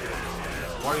Zero Suit?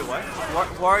 Wario what?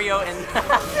 Wario and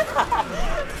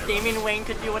Damian Wayne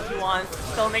could do what he wants.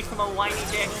 Still makes him a whiny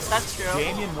dick. That's true.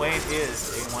 Damian Wayne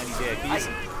is a whiny dick.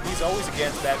 He's always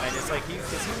against Batman. It's like he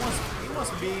wants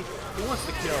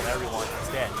to kill everyone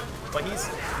instead. But he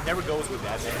never goes with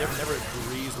Batman. Never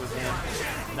agrees with him.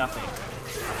 Nothing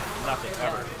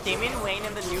ever. Damian Wayne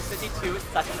in the New 52 is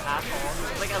such an asshole.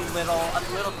 He's like a little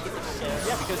piece of shit.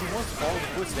 Yeah, because he wants to follow the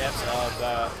footsteps of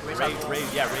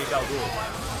Ra's al Ghul.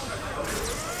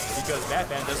 Because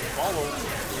Batman doesn't follow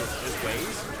his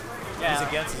ways. Yeah. He's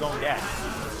against his own dad.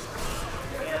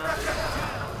 Yeah.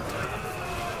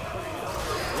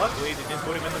 Luckily, they didn't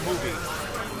put him in the movie.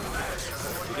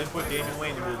 They didn't put Damian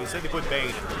Wayne in the movie. Instead, they put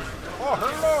Bane. Oh,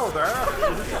 hello there.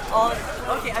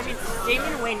 Okay, I mean,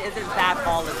 Damian Wayne isn't that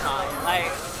all the time.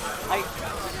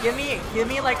 Give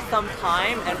me like some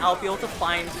time, and I'll be able to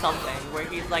find something where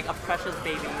he's like a precious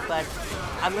baby. But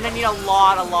I'm gonna need a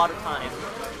lot of time.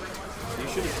 You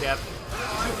should have kept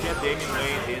Damian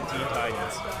Wayne in Teen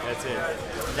Titans. That's it.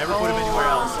 Never put him anywhere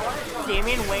else.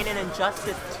 Damian Wayne in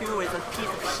Injustice 2 is a piece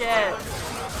of shit.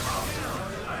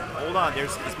 Hold on,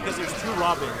 it's because there's two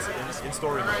Robins in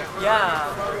story mode.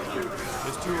 Yeah.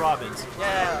 There's two Robins.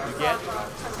 Yeah. You get?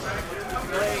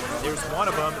 There's one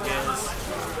of them is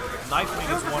Nightwing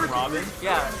is one Robin.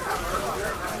 Yeah.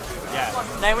 Yeah.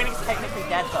 Nightwing is technically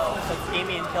dead though, because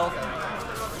Damian killed him.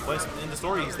 But in the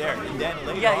story he's there, and then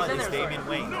later on it's Damian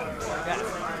Wayne. Yeah.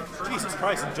 Jesus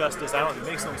Christ, Injustice! It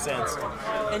makes no sense.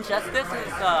 Injustice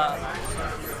is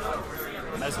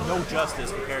Has no justice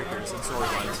for characters and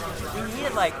storylines.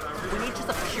 we need just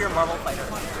a pure Marvel fighter. A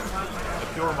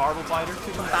pure Marvel fighter?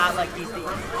 To combat like DC.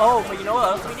 Oh, but you know what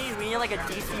else we need? We need like a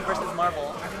DC versus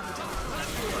Marvel.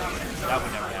 That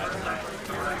would never happen.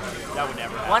 That would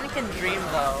never happen. One can dream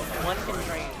though. One can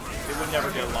dream. They would never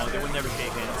get along. They would never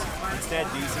shake hands. Instead,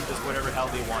 DC does whatever hell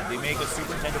they want. They make a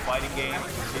Super Nintendo fighting game.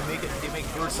 They make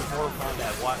versus Mortal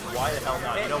Kombat. Why the hell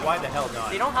not? You know, why the hell not?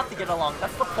 They don't have to get along.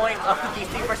 That's the point of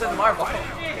DC versus Marvel.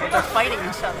 They're fighting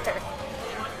each other.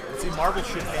 See, Marvel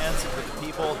shit hands with the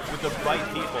people, with the right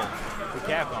people, with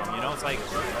Capcom. You know, it's like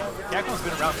Capcom's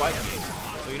been around fighting games.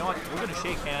 So you know what? We're gonna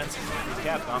shake hands with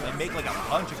Capcom and make like a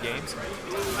bunch of games.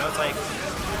 You know, it's like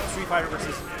Street Fighter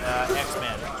versus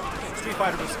X-Men, Street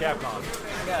Fighter versus Capcom,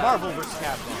 Yeah. Marvel versus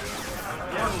Capcom,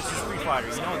 Marvel versus Street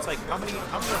Fighter. You know, it's like how many of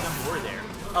them were there?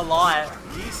 A lot.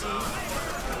 DC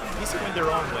went their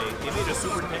own way. They made a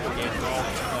Super Nintendo game called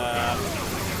I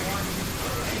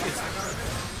think it's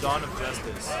Dawn of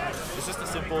Justice. It's just a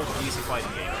simple DC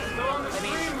fighting game. I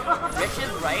mean, Rich is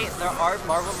right. There are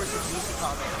Marvel versus DC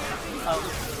comics.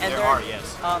 And There are,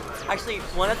 yes. Actually,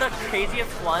 one of the craziest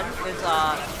ones is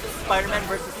Spider-Man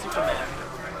versus Superman.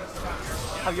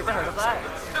 Have you ever heard of that?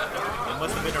 It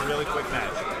must have been a really quick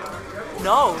match.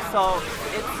 No, so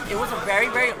it was a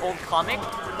very old comic,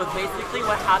 but basically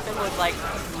what happened was like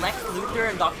Lex Luthor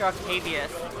and Dr.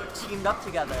 Octavius teamed up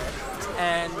together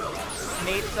and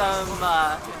made some.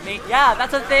 Yeah,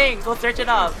 that's a thing. Go search it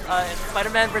up.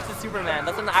 Spider-Man versus Superman.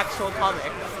 That's an actual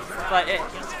comic. But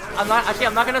I'm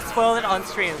not gonna spoil it on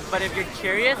stream. But if you're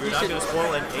curious, You're you not should. gonna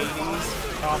spoil an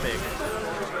 80s comic.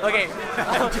 Okay.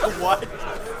 What?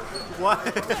 What?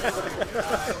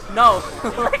 No,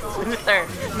 Lex Luthor,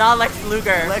 not Lex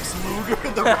Luger. Lex Luger,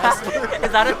 the wrestler.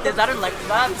 Is that a person?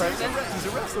 He's a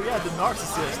wrestler, yeah, the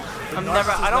narcissist.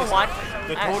 I don't want.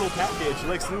 The total package,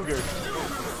 Lex Luger.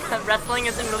 Wrestling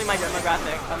isn't really my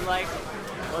demographic. I'm like.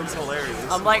 Oh, he's hilarious.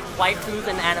 I'm like waifus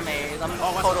and animes. I'm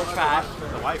total trash.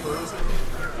 The waifus?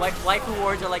 Waifu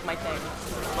wars are like my thing.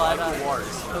 But Waifu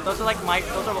wars. those are like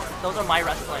those are my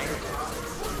wrestling.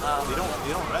 They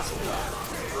don't wrestle.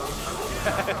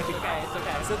 Okay, it's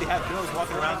okay. I said they have girls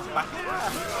walking around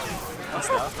and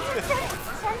stuff.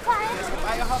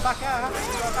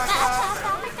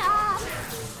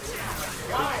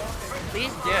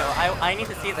 Please do. I need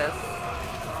to see this.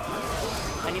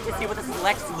 I need to see what this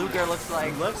Lex Luger looks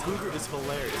like. Lex Luger is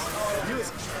hilarious. He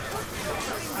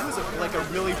was like a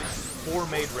really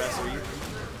poor-made wrestler.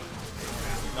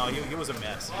 No, he was a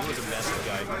mess. He was a messy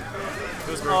guy.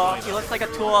 It was very funny. He looks like a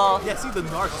tool. Yeah, see the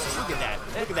narcissist. Look at that.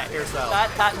 Look at that hairstyle.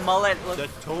 That mullet looks. The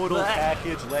total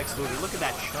package Lex Luger. Look at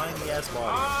that shiny ass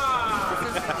body.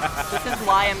 This is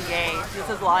why I'm gay. This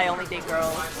is why I only date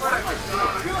girls.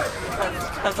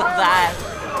 Because of that.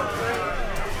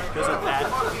 Because of that.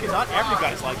 Okay, not every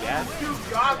guy's like that.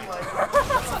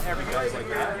 Not every guy's like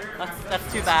that.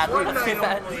 That's too bad. That's too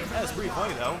bad. That's pretty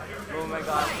funny though. Oh my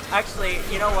god. Actually,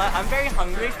 you know what? I'm very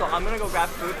hungry, so I'm gonna go grab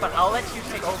food, but I'll let you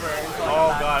take over.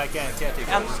 Oh god, I can't take it.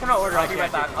 I'm just gonna order. I'll be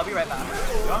right back. I'll be right back.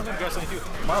 I'm gonna grab something too.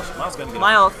 Miles gonna get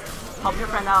Miles, help your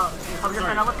friend out. Help your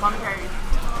friend out with commentary.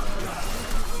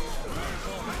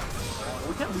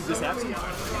 We can't lose this absent.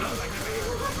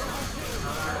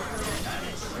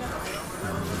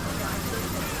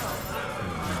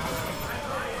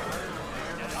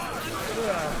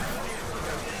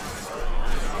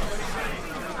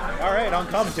 All right, on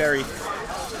commentary.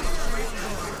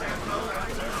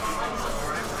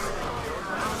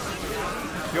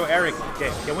 Yo, Eric,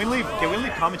 okay, can we leave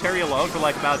commentary alone for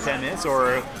like about 10 minutes,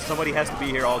 or somebody has to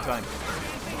be here all the time?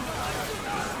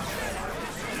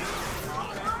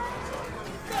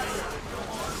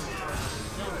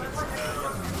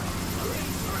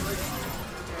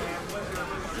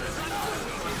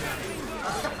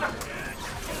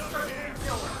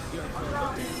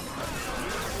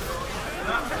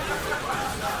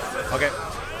 Okay,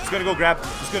 just gonna go grab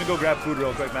food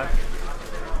real quick, man.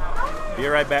 Be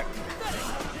right back.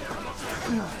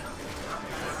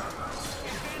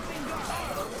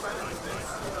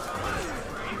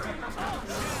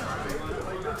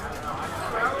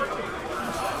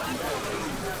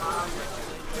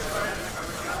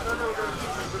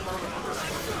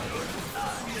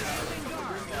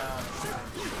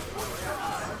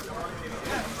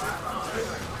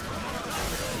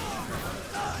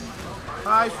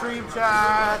 Hi, stream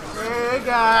chat. Hey,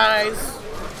 guys.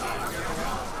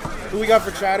 Who we got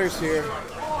for chatters here?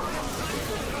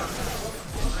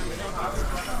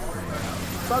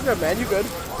 It's all good, man. You good?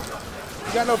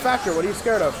 You got no factor. What are you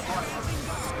scared of?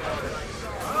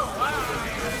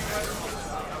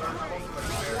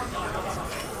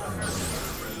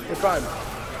 You're fine.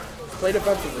 Play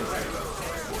defensively.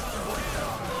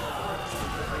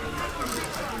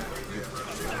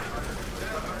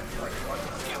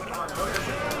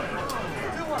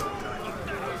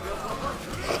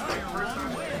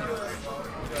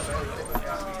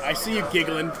 I see you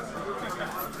giggling.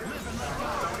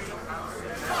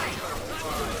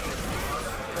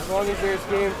 As long as there's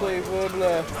gameplay, blah,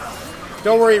 blah.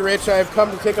 Don't worry, Rich. I have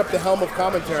come to take up the helm of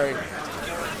commentary.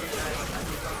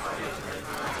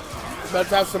 About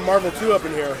to have some Marvel 2 up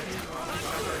in here.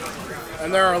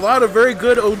 And there are a lot of very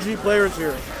good OG players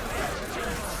here.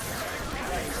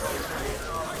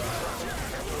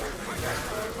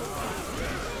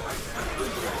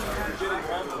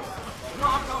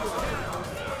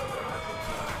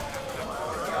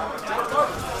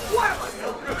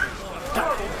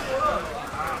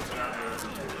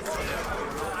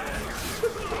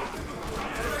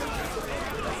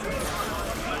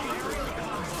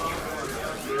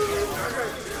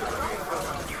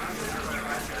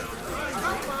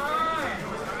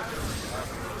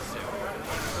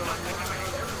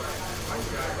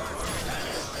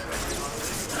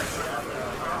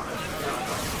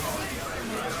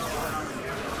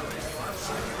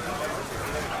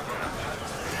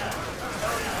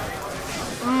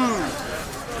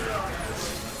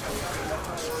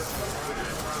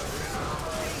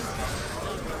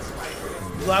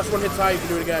 Last one hits high, you can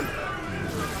do it again.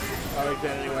 Oh, he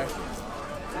did anyway.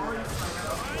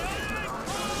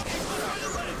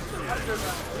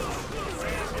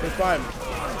 It's fine.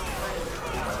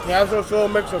 He has no solo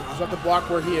mix-ups. Just have to block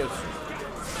where he is.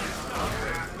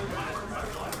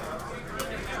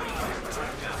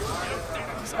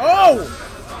 Oh!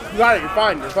 You got it. You're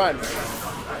fine. You're fine.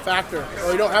 Factor.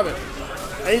 Oh, you don't have it.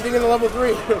 Anything in the level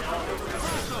 3.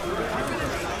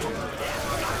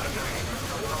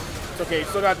 It's okay. You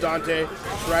still got Dante.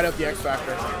 Just ride out the X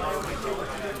Factor.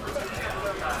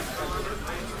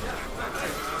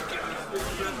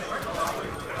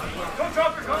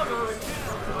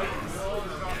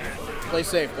 Play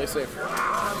safe. Play safe.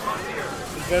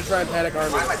 He's gonna try and panic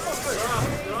army.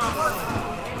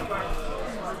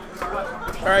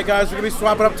 Alright guys, we're gonna be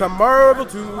swapping up to Marvel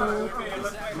 2.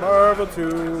 Marvel 2.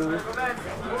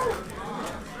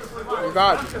 You're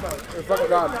gone. You're fucking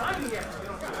gone.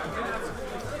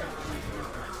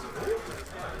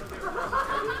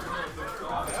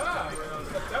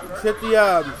 Hit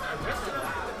the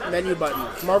menu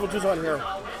button. Marvel 2's on here.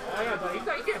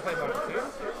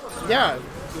 Yeah,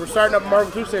 we're starting up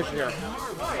Marvel 2 station here.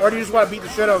 Or do you just want to beat the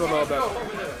shit out of them a little bit?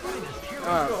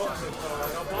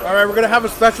 Alright, we're going to have a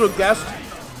special guest.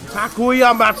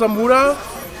 Takuya Matsamura.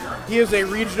 He is a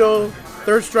regional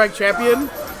Third Strike champion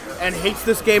and hates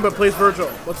this game but plays Virgil.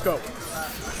 Let's go.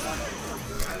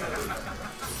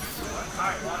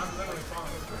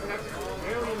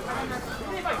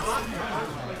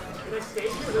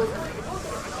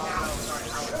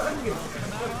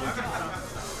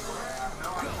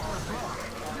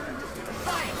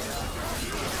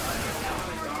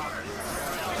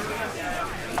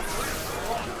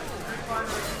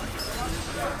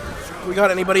 We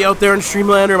got anybody out there in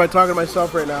Streamland, or am I talking to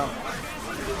myself right now?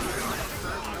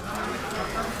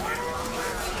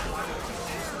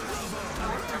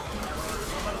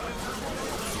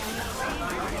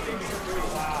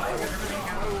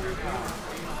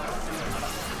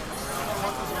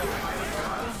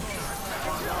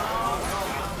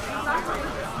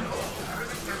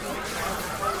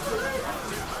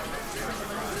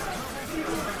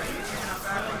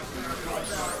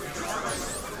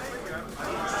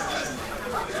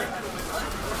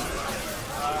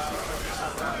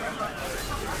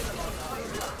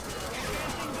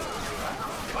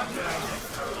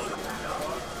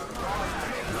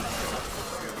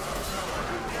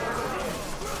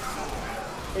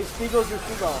 Hey, Steagle's your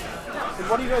Seagull.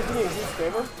 What do you guys do me a huge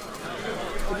favor?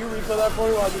 Could you refill that for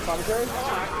me while I do commentary?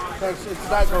 Thanks, it's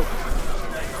Diet Coke.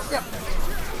 Yep.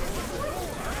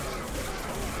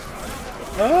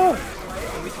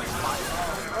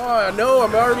 Oh, no,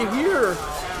 I'm already here.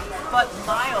 But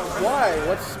Miles. Why?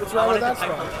 What's wrong with that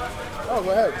stuff? Oh,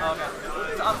 go ahead.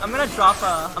 Okay. So I'm gonna drop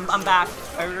a. I'm back.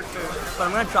 But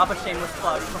I'm gonna drop a shameless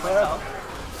plug for myself.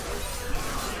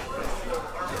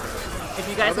 If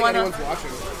you guys want to,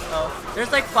 oh,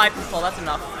 there's like 5 people. That's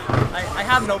enough. I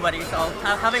have nobody, so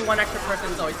having one extra person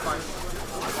is always fun.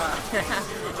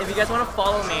 If you guys want to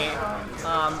follow me,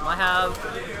 I have.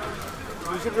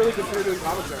 You should really consider doing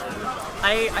commentary.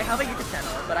 I have a YouTube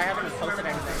channel, but I haven't posted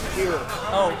anything. Here.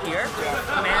 Oh, here?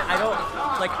 Yeah. Man, I don't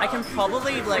like. I can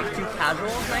probably like do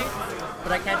casual nights,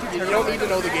 but I can't do. You don't need to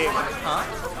know the game. Huh?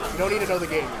 You don't need to know the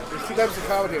game. There's 2 types of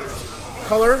commentators.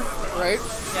 Color, right?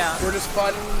 Yeah. We're just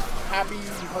fun, happy,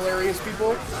 hilarious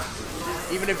people.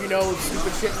 Even if you know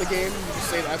stupid shit in the game, you just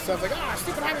say that stuff like,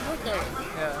 stupid happy birthday.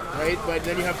 Yeah. Right? But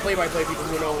then you have play-by-play people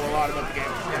who know a lot about the game.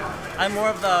 Yeah. I'm more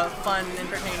of the fun,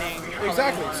 entertaining.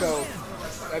 Exactly. So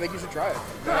I think you should try it.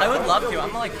 I would love to.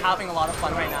 I'm like having a lot of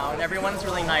fun right now, and everyone's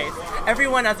really nice.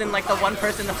 Everyone, as in like the one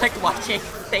person that's like watching.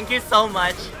 Thank you so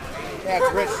much. Yeah,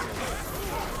 it's Rich.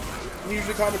 He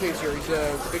usually commentates here. He's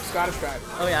a big Scottish guy.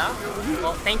 Oh yeah?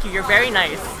 Well, thank you. You're very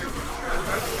nice.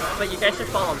 But you guys should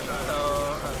follow me. So.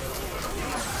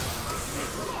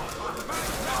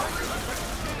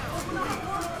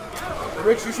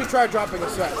 Rich, you should try dropping a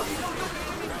set.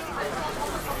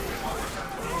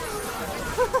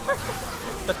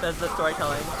 Bethesda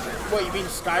storytelling. What, you mean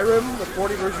Skyrim? The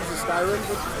 40 versions of Skyrim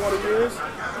for 20 years?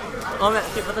 Oh man,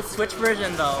 okay, but the Switch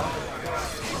version though.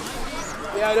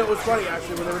 Yeah, I know, it was funny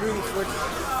actually when they were doing the Switch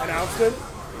announcement.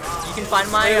 You can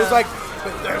find my. It was like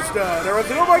Bethesda, and everyone's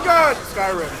like, "Oh my God,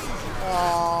 Skyrim!"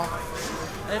 Aww.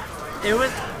 It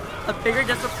was a bigger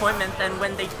disappointment than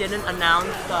when they didn't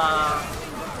announce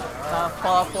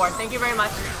Fallout 4. Thank you very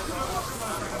much.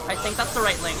 I think that's the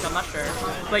right link. I'm not sure,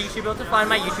 but you should be able to find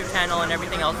my YouTube channel and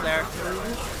everything else there.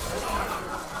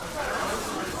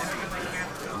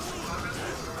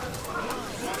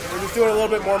 We're just doing a little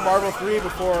bit more Marvel 3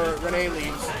 before Renee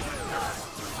leaves.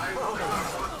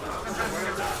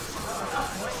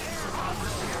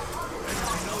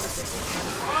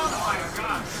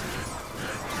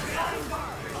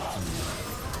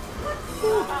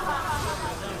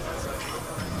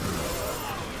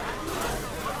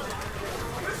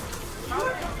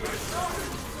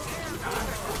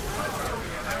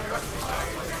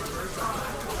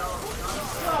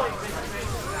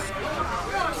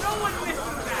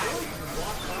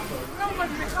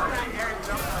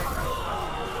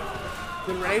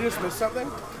 I just missed something?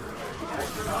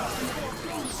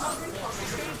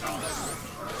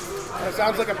 That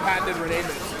sounds like a patented Renee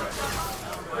miss.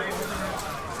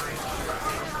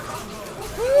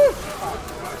 Woo!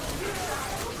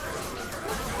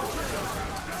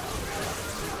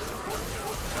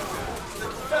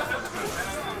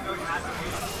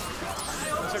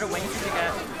 What sort of wings did you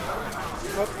get?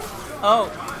 Oh,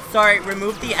 sorry,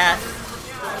 remove the S.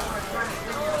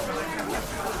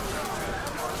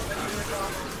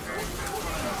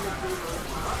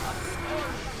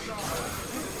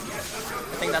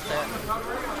 I think that's it.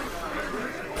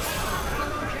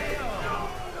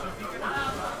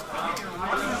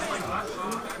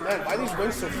 Man, why are these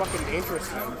wings so fucking dangerous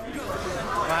then?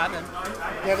 What happened?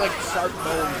 They have like sharp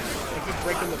bones. They keep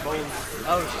breaking the bones.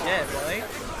 Oh shit, really?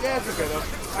 Yeah, it's okay though.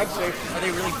 I'm safe. Are they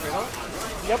really brittle?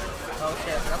 Yep. Oh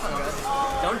shit, that's not good.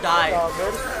 Don't die.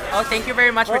 Good. Oh, thank you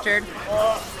very much, Richard.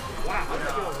 Wow.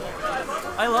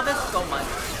 I love this so much.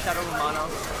 Shadow Romano.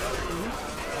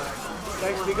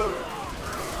 Thanks, Nico.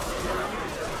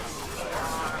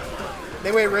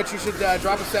 Anyway, Rich, you should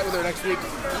drop a set with her next week.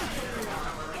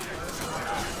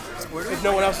 If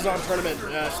no one else is on tournament,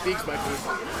 Speaks might be.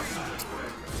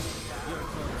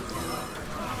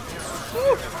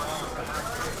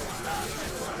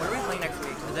 What are we playing next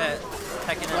week? Is it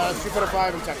Tekken? Street Fighter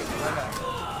 5 and Tekken. Okay.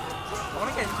 I want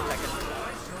to get into Tekken.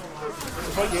 It's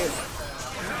a fun game.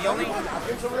 The only...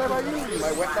 Napkins over there by you?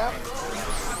 My wet nap?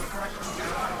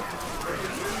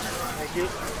 Thank you.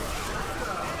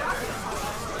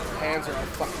 Hands are all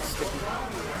fucking sticky.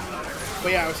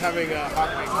 But yeah, I was having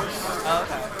hot wings. Oh,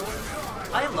 okay.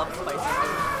 I love spicy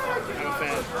food. I'm a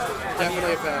fan.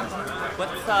 Definitely a fan.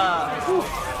 What's,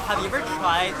 have you ever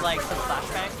tried, like, the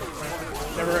flashbang?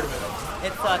 Never heard of it.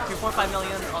 It's 2.5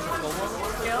 million on the global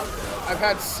scale. I've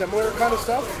had similar kind of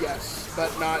stuff, yes,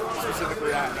 but not specifically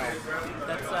that, no.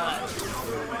 That's,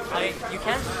 you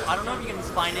can't, I don't know if you can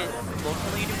find it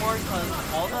locally anymore because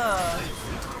all the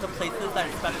places that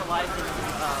specialize in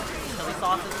chili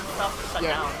sauces and stuff shut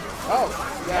down. Oh,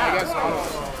 yeah, I guess not.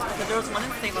 Because there was one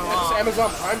in St. Just Laurent. Amazon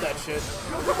Prime that shit.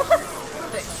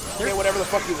 Get whatever the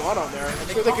fuck you want on there. I'm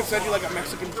sure they could send you like a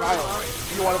Mexican child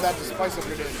if you wanted that to spice up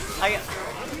your dish. I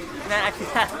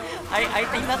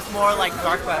think that's more like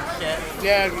dark web shit.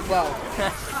 Yeah, well.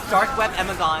 Dark web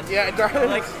Amazon. Yeah,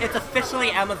 like it's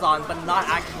officially Amazon, but not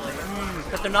actually.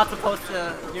 Because they're not supposed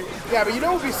to. Yeah, but you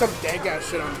know, it would be some dank ass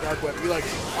shit on dark web. Be like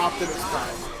Optimus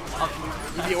Prime.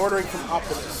 You'd be ordering from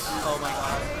Optimus. Oh my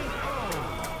god.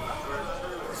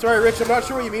 Sorry, Rich. I'm not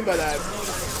sure what you mean by that.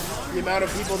 The amount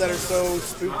of people that are so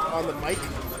spooked on the mic.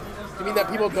 You mean that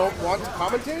people don't want to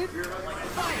commentate?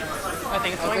 I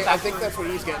think it's going back. I think that's what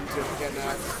he's getting at. I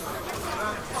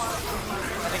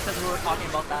think because we were talking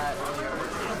about that earlier.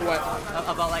 What?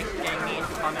 About like getting me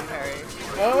into commentary.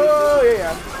 Oh,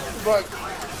 yeah. But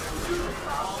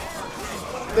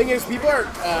the thing is, people are...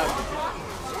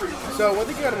 so one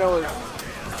thing you gotta know is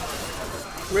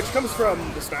Rich comes from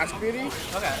the Smash community,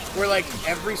 okay, where like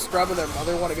every scrub and their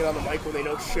mother want to get on the mic when they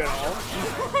know shit all.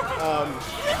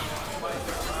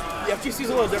 The FGC is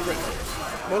a little different.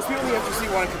 Most people in the FGC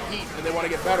want to compete and they want to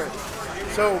get better.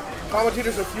 So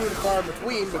commentators are few and far in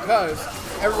between because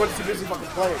everyone's too busy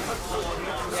fucking playing.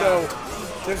 So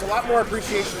there's a lot more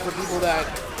appreciation for people that,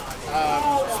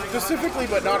 specifically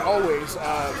but not always,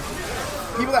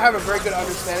 people that have a very good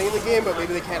understanding of the game, but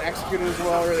maybe they can't execute it as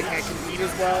well or they can't compete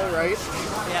as well, right?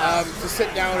 Yeah. To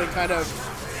sit down and kind of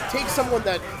take someone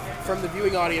that, from the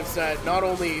viewing audience, that not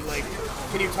only like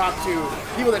can you talk to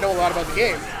people that know a lot about the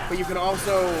game, but you can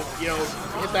also, you know,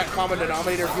 hit that common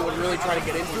denominator if people are really trying to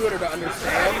get into it or to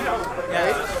understand,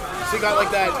 right? So you got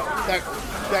like that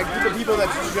group of people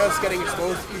that's just getting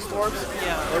exposed to esports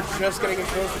or just getting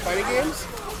exposed to fighting games.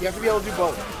 You have to be able to do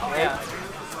both, right? Yeah.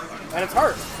 And it's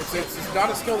hard. It's not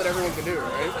a skill that everyone can do,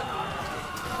 right?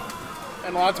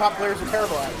 And a lot of top players are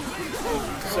terrible at it.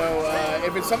 So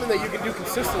if it's something that you can do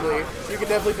consistently, you can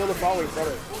definitely build a following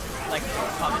from it. Like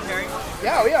commentary?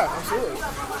 Yeah, oh yeah, absolutely.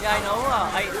 Yeah, I know.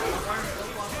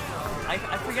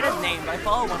 I forget his name, but I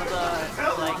follow one of the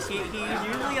he's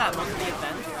usually at most of the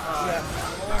events.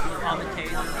 He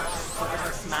commentates for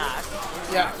Smash.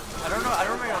 Yeah. I don't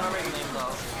remember his name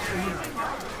though.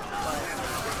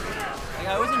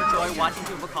 But I always enjoy watching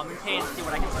people commentate and see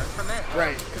what I can learn from it.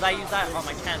 Right. Because I use that on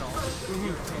my channel.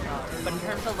 But in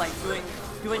terms of like doing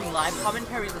doing live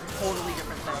commentary is a totally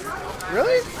different thing.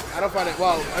 Really? I don't find it.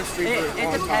 Well, I've streamed for a It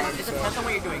long time. depends. It depends on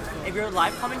what you're doing. If you're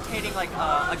live commentating like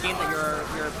a game that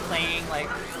you're playing, like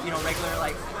regular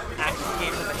like action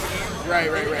game, adventure game. Right.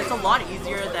 It's a lot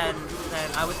easier than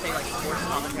I would say like sports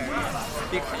commentary.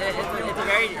 Because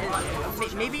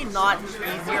it's maybe not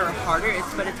easier or harder,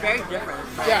 but it's very different.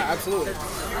 Right? Yeah, absolutely.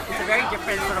 It's a very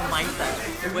different sort of mindset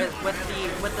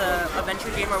with the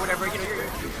adventure game or whatever. You're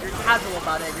casual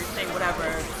about it. You're saying whatever.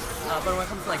 But when it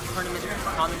comes to like tournament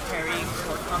commentary,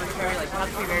 sports commentary, like you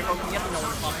have to be very focused. You have to know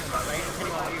what you're talking about, right?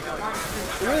 Depending on what you're doing.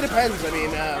 It really depends. I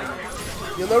mean,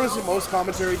 you'll notice in most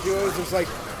commentary duos, there's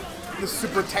like the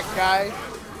super tech guy,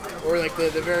 or like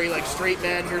the very like straight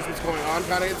man. Here's what's going on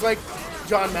kind of. It's like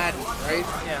John Madden, right?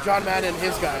 Yeah. John Madden and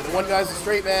his guy. The one guy's a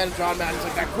straight man. John Madden's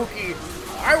like that kooky.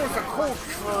 I was a coach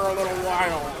for a little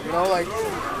while, like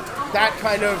that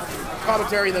kind of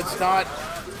commentary that's not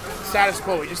status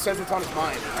quo. He just says what's on his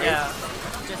mind. Right? Yeah.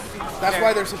 That's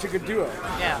why they're such a good duo.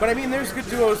 Yeah. But I mean, there's good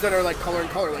duos that are like color and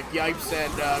color, like Yipes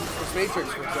and Chris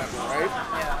Matrix, for example, right?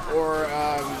 Yeah. Or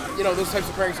those types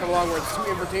of pairings come along where it's two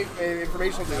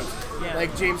informational dudes,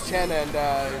 like James Chen and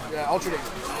Ultra Days,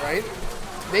 right?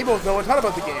 They both know a ton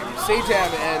about the game.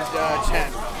 Sejam and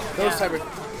Chen, those type of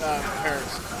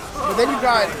pairings. But then you've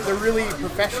got the really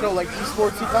professional, like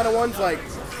esportsy kind of ones, like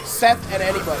Seth and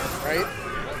anybody, right?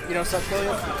 You know Seth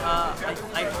Killian?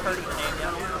 I've heard of the name,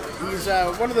 yeah. He's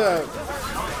one of the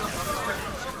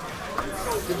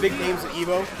big names at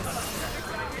EVO.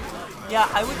 Yeah,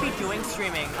 I would be doing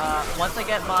streaming. Once I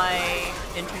get my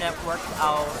internet worked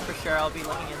out, for sure I'll be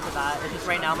looking into that. It's just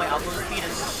right now my upload speed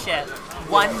is shit.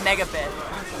 1 megabit.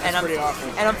 And pretty awful.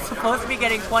 And I'm supposed to be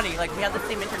getting 20. Like, we have the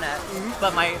same internet,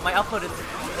 but my upload is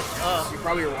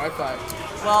Probably your Wi-Fi.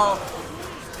 Well,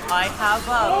 I have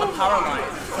a power line,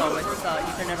 so it's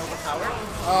Ethernet over power.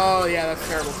 Oh yeah, that's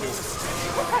terrible too.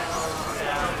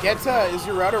 Yeah. Is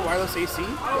your router wireless AC?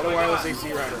 Get a wireless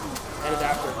AC router and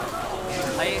adapter.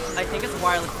 I think it's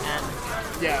wireless N.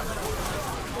 Yeah.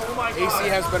 AC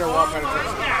has better wall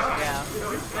penetration. Yeah.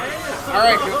 All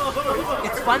right,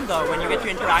 good. It's fun though when you get to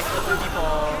interact with the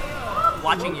people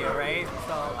watching you, right?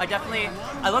 So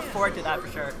I look forward to that for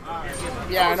sure.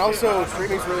 Yeah, and also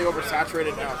streaming's really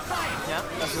oversaturated now. Yeah.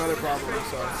 That's another problem.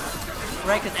 So.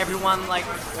 Right, because everyone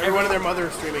and their mother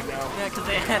is streaming now. Yeah, because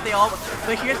they all.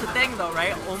 But here's the thing though,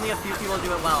 right? Only a few people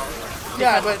do it well.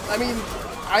 Yeah, but I mean,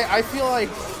 I feel like.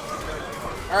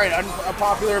 All right,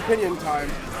 unpopular opinion time.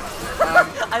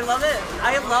 I love it.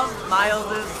 I love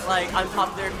Miles' like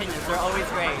unpopular opinions. They're always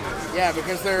great. Yeah,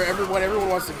 because they're what everyone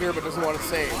wants to hear but doesn't want to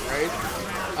say, right?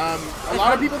 A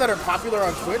lot of people that are popular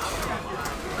on Twitch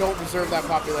don't deserve that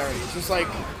popularity. It's just like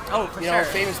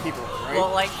famous people, right?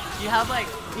 Well, like you have like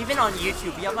even on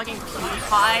YouTube, you have like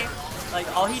PewDiePie. Like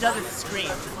all he does is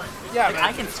scream. Yeah, like,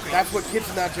 I can scream. That's what kids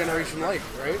in that generation like,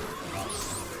 right?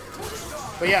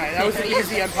 But yeah, that was an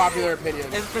easy, unpopular opinion.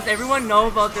 Does everyone know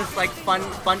about this like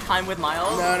fun time with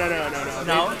Miles? No.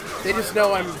 No? They just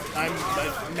know I'm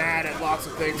mad at lots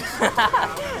of things.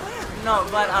 No,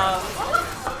 but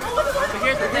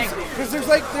here's the thing. Because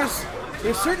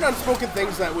there's certain unspoken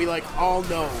things that we like all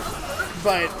know,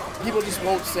 but people just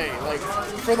won't say. Like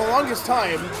for the longest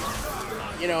time,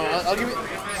 I'll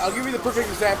give you the perfect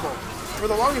example. For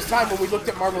the longest time, when we looked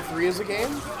at Marvel 3 as a game,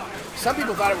 some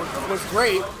people thought it was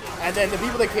great. And then the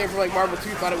people that came from like Marvel 2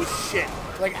 thought it was shit.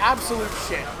 Like absolute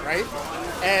shit, right?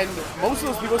 And most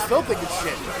of those people still think it's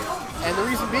shit. And the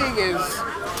reason being is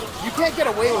you can't get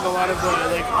away with a lot of the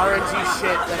like RNG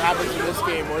shit that happens in this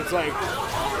game where it's like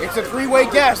it's a three-way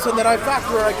guess and then I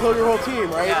factor and I kill your whole team,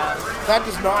 right? Yeah. That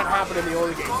does not happen in the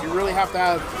older games. You really have to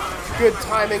have good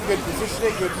timing, good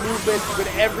positioning, good movement, good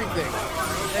everything.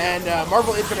 And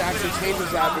Marvel Infinite actually changes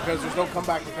that because there's no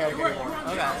comeback mechanic anymore.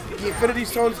 Okay. The Infinity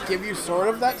Stones give you sort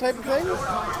of that type of thing,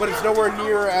 but it's nowhere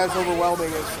near as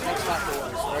overwhelming as X Factor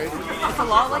was, right? It's a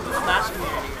lot like the Smash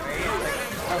community, right?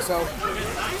 Like, How so?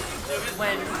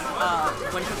 when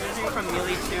transitioning from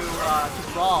Melee to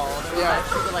Brawl, there was that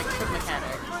stupid like trick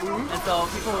mechanic, and so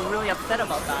people were really upset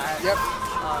about that. Yep.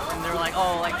 And they were like,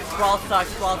 oh, like Brawl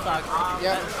sucks.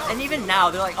 Yeah. And even now,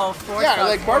 they're like, oh, Force Yeah, sucks,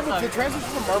 like Force Marvel, the sucks. transition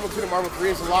from Marvel 2 to Marvel 3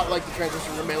 is a lot like the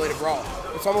transition from Melee to Brawl.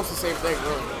 It's almost the same thing,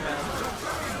 really.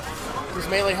 Because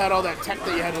Melee had all that tech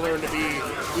that you had to learn to be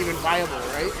even viable,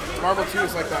 right? Marvel 2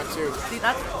 is like that too. See,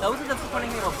 that was the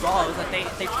disappointing thing about Brawl, is that they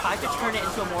tried to turn it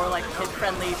into a more like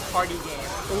kid-friendly party game,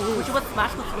 which is what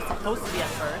Smash was supposed to be at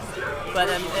first.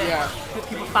 But then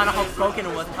people found out how broken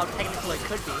it was and how technical it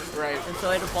could be. Right. And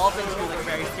so it evolved into like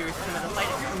very serious tournament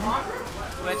fighting,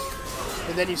 which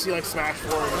And then you see like Smash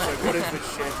 4 and it's like, what is this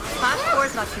shit? Smash 4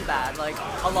 is not too bad. Like,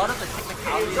 a lot of the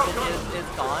technicality of it is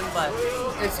gone, but...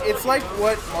 It's like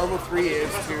what Marvel 3 is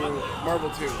to Marvel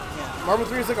 2. Yeah. Marvel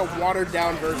 3 is like a watered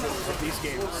down version of these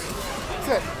games.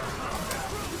 That's it.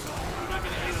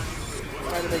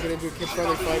 Trying to make it into a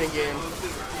kid-friendly fighting game.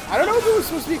 I don't know if it was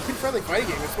supposed to be a kid-friendly fighting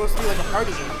game. It's supposed to be like a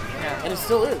party game. Yeah. And it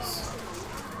still is.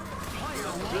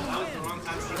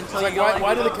 Until Like,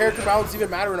 why do the character balance even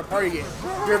matter in a party game?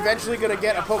 You're eventually going to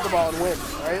get a Pokeball and win,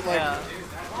 right? Like, yeah.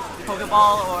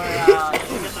 Pokeball or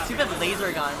stupid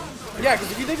laser gun. yeah,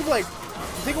 because if you think of like,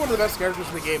 you think of one of the best characters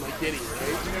in the game, like Diddy,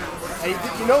 right?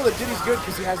 And you know that Diddy's good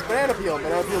because he has Banana Peel.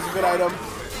 Banana Peel's a good item.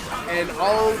 And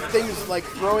all things like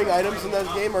throwing items in that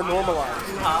game are normalized.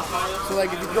 So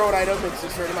like if you throw an item, it's a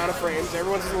certain amount of frames.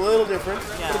 Everyone's is a little different,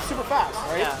 but it's super fast,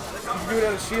 right? Yeah. You can do it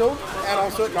on a shield, and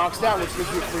also it knocks down, which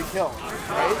gives you a free kill,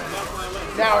 right?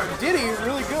 Now, Diddy,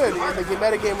 really good in the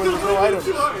metagame where there's no items.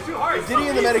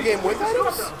 Diddy in the metagame with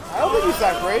items? I don't think he's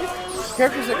that great.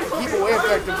 Characters that can keep away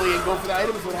effectively and go for the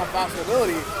items that have fast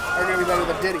mobility are going to be better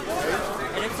than Diddy, right?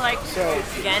 And it's like, So-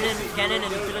 Ganon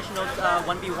in traditional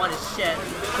 1v1 is shit,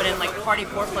 but in like party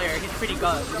 4-player, he's pretty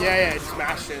good. Yeah, just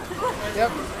smash it.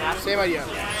 Yep, same idea.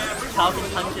 Falcon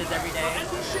punches every day.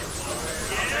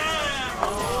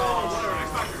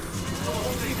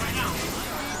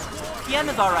 TM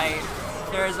is alright.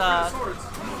 There's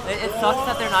it sucks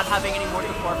that they're not having any more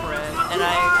support for it, and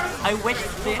I wish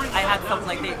I had some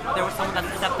there was someone that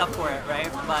stepped up for it,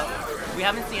 right? But we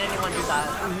haven't seen anyone do that.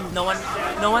 No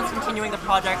one's continuing the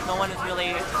project. No one is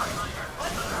really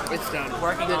It's done.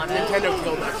 Working on it. Nintendo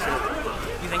killed that shit.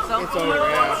 You think so? It's over,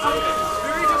 yeah.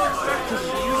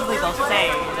 Usually they'll say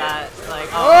that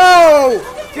like Oh!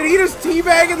 Did he just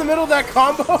teabag in the middle of that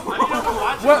combo?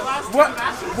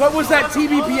 What was that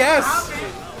TBPS?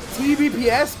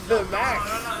 TBPS the max.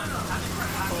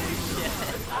 holy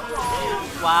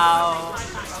shit. Wow.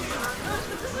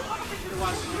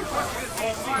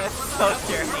 That's so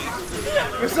dirty.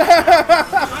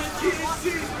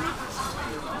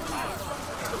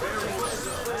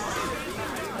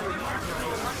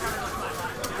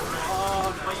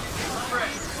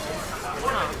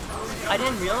 I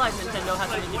didn't realize Nintendo had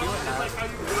something to do with that.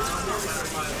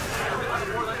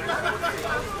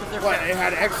 What, it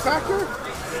had X Factor?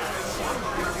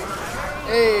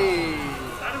 Hey.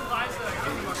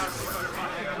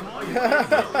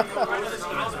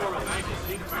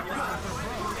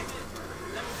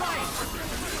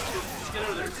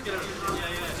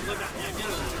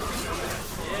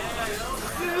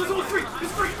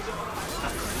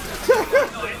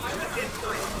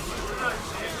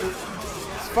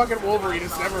 Fucking Wolverine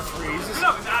is never free.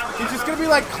 He's just gonna be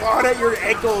like clawing at your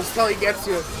ankles till he gets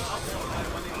you. You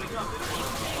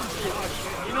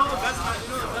know the best match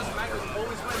is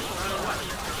always wins no matter what.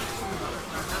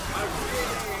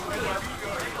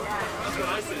 That's what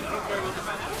I say. I don't care about the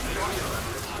match.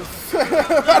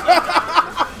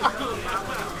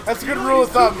 That's a good rule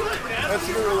of thumb. That's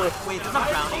a good rule of Wait, is this a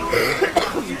brownie?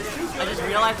 I just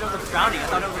realized it was a brownie. I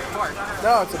thought it was a cork.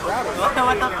 No, it's a brownie. What the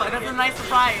fuck? That's a nice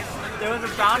surprise. There was a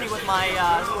brownie with my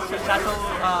Chateau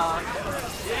Romani.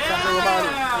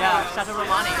 yeah, Chateau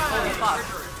Romani. Holy fuck.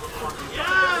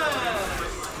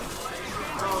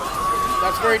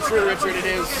 That's very true, Richard. It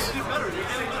is.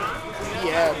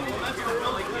 Yeah.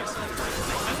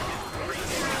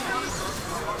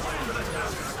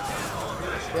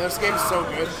 Yeah, this game's so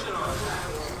good.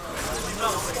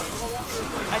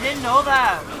 I didn't know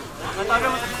that. I thought it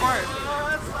was a cork.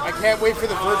 I can't wait for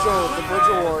the virtual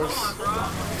wars.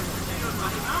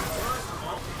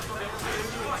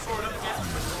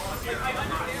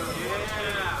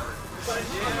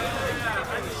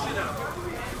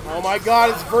 Oh my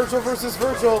god, it's virtual versus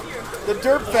virtual. The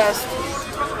Derp Fest.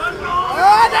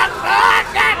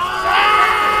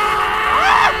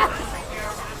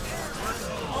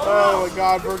 Oh my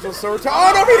god, virtual so retarded.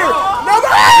 Oh, no meter! No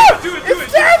meter!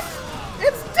 It's death!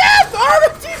 It's death! Oh, the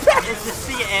T-Back! Is this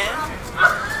the end?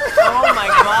 Oh my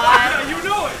god. You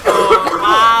know it! Oh,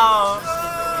 wow.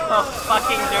 So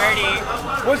fucking dirty.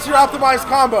 What's your optimized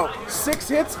combo? 6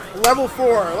 hits, level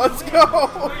 4. Let's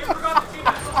go!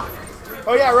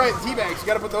 Oh yeah, right, T-Bags. You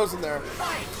gotta put those in there.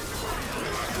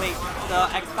 Wait, the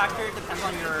X Factor depends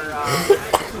on your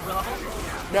super level?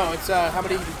 No, it's how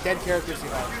many dead characters you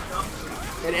have.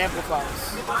 It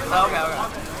amplifies. Okay.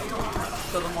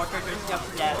 So the more characters you have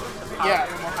to get,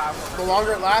 the more powerful. The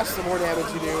longer it lasts, the more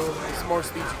damage you do, the more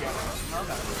speed you get.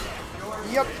 Okay.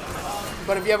 Yep.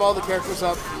 But if you have all the characters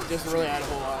up, it doesn't really add a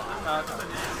whole lot. Okay.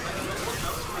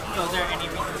 So is there any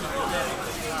reason to use it?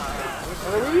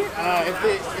 Early? If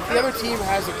the other team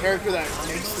has a character that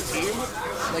makes the team,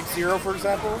 like Zero, for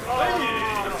example.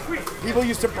 People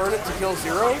used to burn it to kill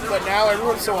Zero, but now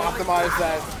everyone's so optimized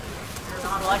that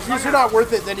these are not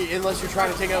worth it unless you're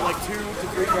trying to take out like 2 to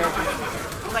 3 characters.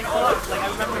 Like, I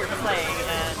remember you were playing,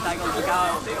 and I go look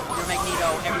out your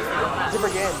Magneto every single time.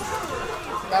 Different game.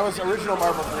 That was original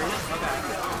Marvel 3.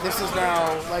 Okay. This is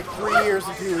now like 3 years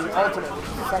into Ultimate, which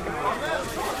is the second version.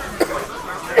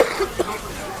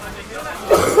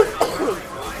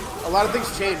 A lot of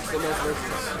things changed in those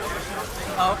versions.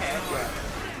 Oh, okay.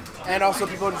 Yeah. And also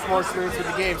people are just more experienced with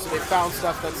the game, so they found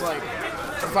stuff that's like,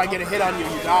 if I get a hit on you,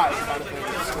 you die, kind of thing.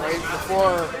 Right?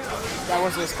 Before, that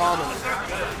wasn't as common.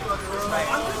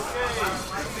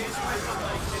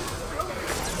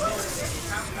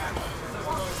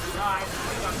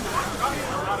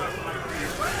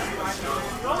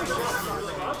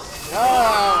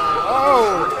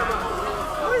 Oh!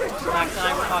 Max and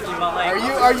I were talking about like.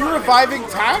 Are you reviving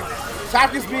Tak?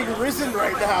 Tak is being risen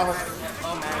right now.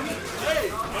 Oh man.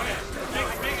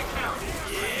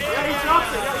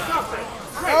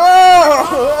 Oh!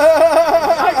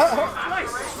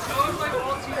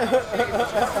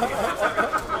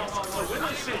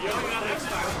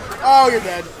 Oh, you're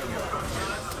dead.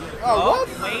 Oh, what?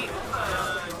 Wait.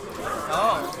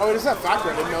 Oh. Oh, it is that factor.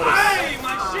 I didn't notice.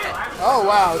 Oh,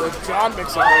 wow. The John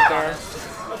mix-up right there.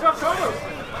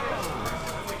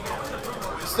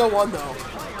 Still won, though.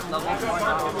 Level 4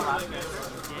 not on the last character.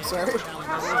 Sorry? Level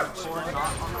 4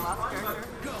 not on the last character.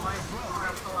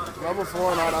 Level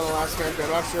 4 not on the last character.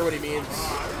 I'm not sure what he means.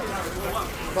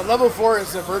 But level 4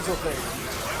 is a virtual thing.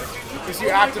 Because you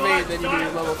activate, then you do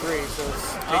level 3, so it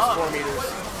takes 4 meters.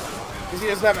 Because he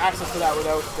doesn't have access to that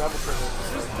without level trigger.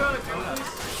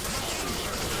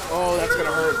 Oh, that's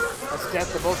gonna hurt. That's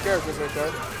death to both characters right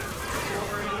there.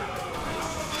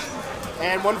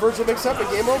 And one virtual mix-up and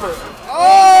game over.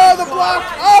 Oh, the block!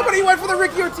 Oh, but he went for the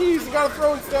Ricky Ortiz. He got a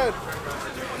throw instead.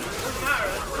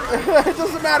 It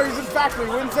doesn't matter. He's in factory.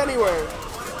 He wins anyway.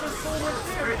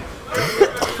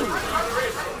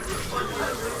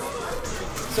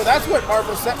 So that's what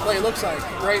Marvel set play looks like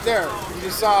right there. You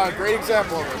just saw a great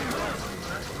example of it.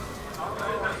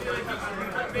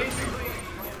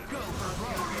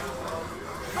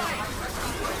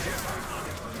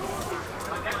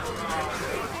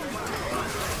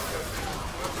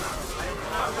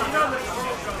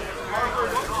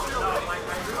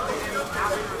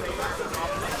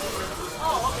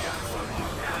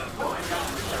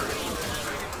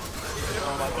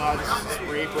 Oh my god, this is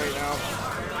great right now.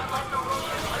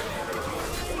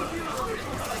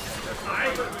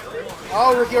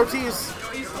 Oh, Ricky Ortiz.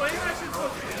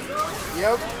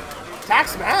 Yep.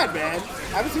 Tak's mad, man.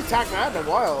 I haven't seen Tak mad in a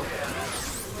while.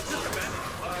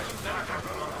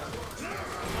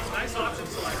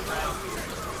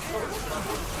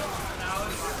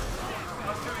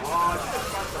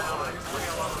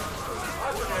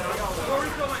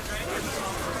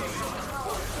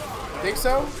 Think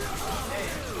so?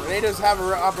 Renedos have a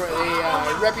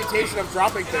reputation of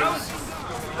dropping things.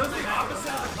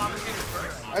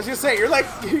 I was gonna say you're like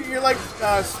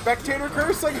spectator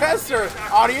curse, I guess, or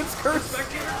audience curse.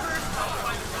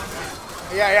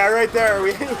 Yeah, right there.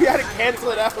 We had to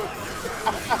cancel it out.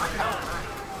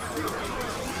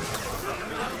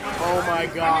 Oh my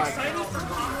god.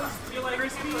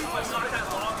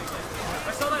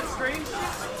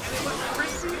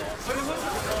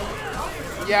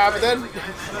 Yeah, but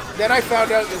then I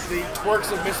found out that the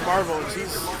quirks of Miss Marvel, and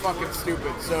she's fucking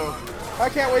stupid, so I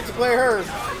can't wait to play her.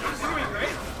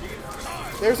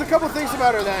 There's a couple things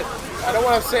about her that I don't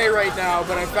want to say right now,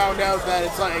 but I found out that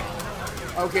it's like,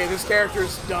 okay, this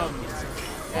character's dumb.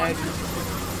 And,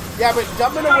 yeah, but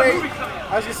dumb in a way,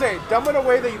 I was going to say, dumb in a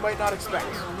way that you might not expect.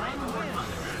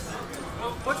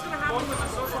 What's going to happen with the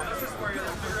social justice warrior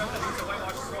that figure out that he's a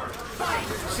whitewash Storm?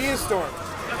 She is Storm.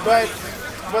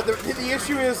 But the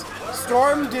issue is,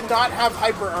 Storm did not have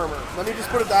hyper armor. Let me just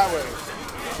put it that way.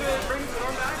 You should bring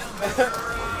Storm back.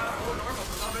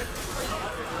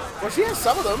 Well, she has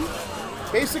some of them.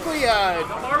 Basically,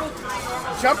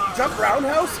 Jump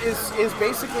Roundhouse is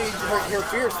basically her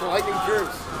fierce, the lightning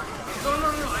fierce. No,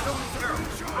 I don't care.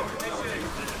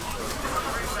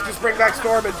 Just bring back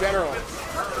Storm in general. No,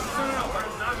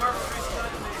 not Marvel 3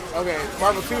 Storm. Okay,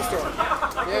 Marvel 2 Storm.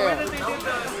 Yeah.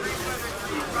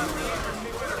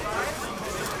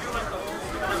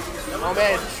 Oh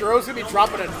man, Shiro's gonna be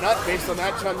dropping a nut based on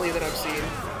that Chun-Li that I've seen.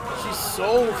 She's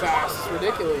so fast, it's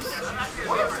ridiculous.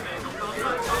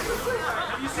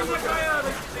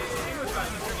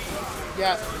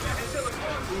 Yeah.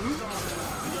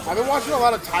 I've been watching a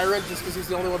lot of Tyrant just because he's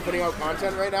the only one putting out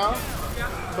content right now.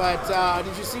 But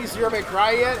did you see Zero May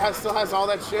Cry yet? Still has all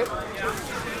that shit?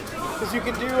 Because you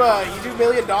can do, you do $1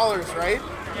 million, right?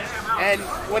 And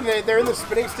when they're in the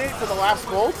spinning state for the last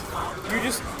bolt, you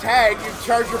just tag, you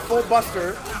charge your full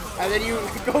buster, and then you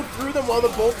go through them while the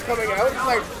bolt's coming out. It's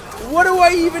like, what do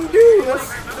I even do?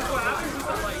 That's...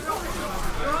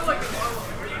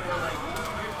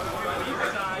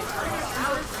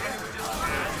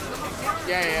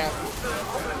 Yeah.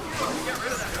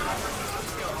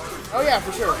 Oh yeah,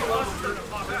 for sure.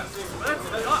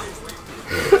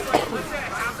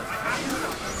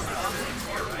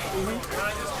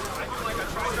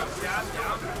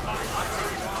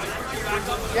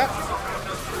 Yep.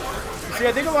 See,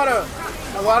 I think a lot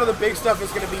of the big stuff is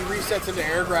going to be resets into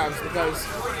air grabs because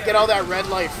you get all that red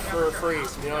life for free.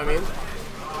 You know what I mean?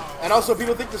 And also,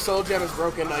 people think the soul gem is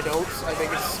broken. I don't. I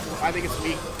think it's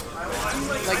weak.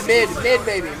 Like mid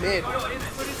maybe mid.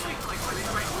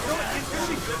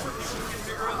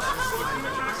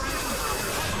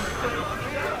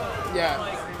 Yeah.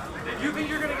 You think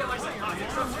you're gonna get like some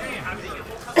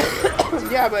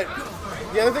Yeah, but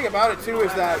the other thing about it too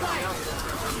is that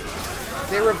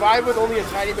they revive with only a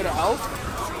tiny bit of health.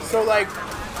 So like,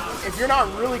 if you're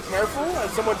not really careful and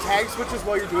someone tag switches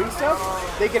while you're doing stuff,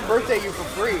 they can birthday you for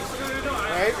free,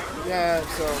 right? Yeah.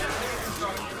 So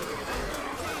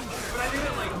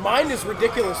mine is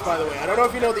ridiculous, by the way. I don't know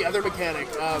if you know the other mechanic.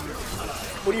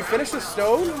 When you finish a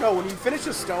stone,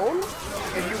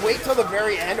 if you wait till the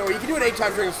very end, or you can do it 8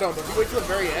 times during a stone, but if you wait till the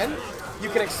very end, you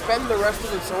can expend the rest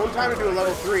of the stone time to do a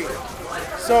level 3.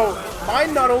 So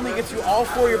mine not only gets you all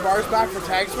 4 of your bars back for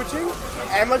tag switching,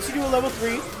 and lets you do a level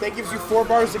 3, that gives you 4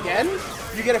 bars again,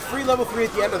 you get a free level 3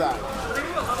 at the end of that.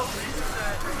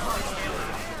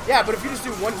 Yeah, but if you just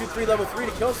do 1, 2, 3, level 3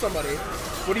 to kill somebody,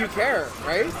 what do you care,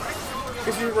 right?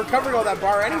 Because you're recovering all that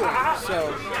bar anyway, so...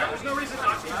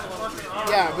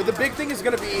 Yeah, but the big thing is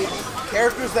going to be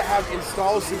characters that have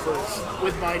install supers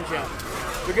with Mind Gem.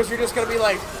 Because you're just going to be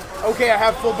like, okay, I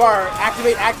have full bar,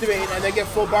 activate, and then get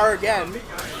full bar again,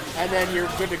 and then you're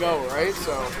good to go, right?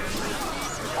 So...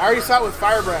 I already saw it with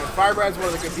Firebrand. Firebrand's one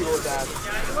of the good people with that.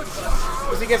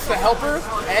 Because he gets the helper,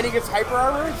 and he gets hyper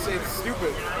armor, it's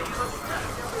stupid.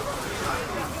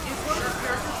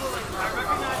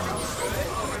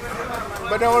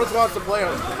 But no one else wants to play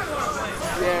him.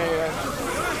 Yeah.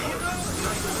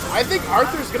 I think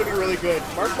Arthur's going to be really good.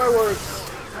 Mark my words.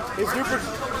 His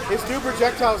new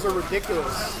projectiles are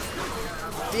ridiculous.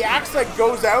 The axe like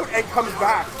goes out and comes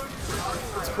back.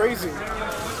 It's crazy.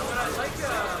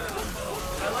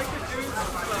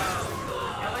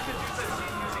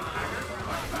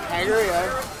 Hanger,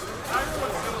 yeah.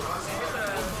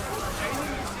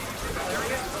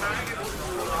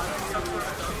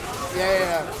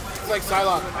 Yeah. It's like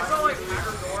Psylocke.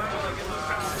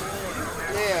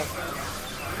 Yeah.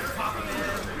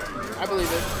 I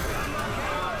believe it.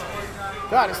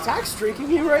 God, is Tax streaking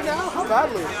you right now? How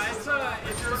badly? It's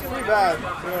pretty bad.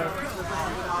 Yeah.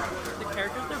 The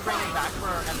characters they're bringing back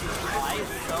for MVC3 is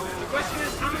so... The question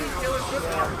is, how many killers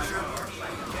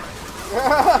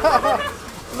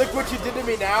Look what you did to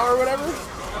me now, or whatever?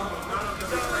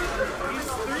 He's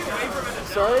 3 away from it.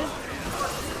 Sorry?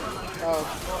 Oh.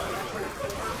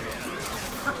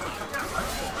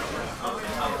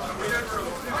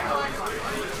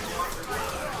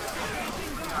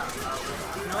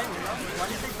 Why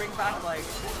did they bring back, like,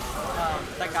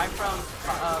 that guy from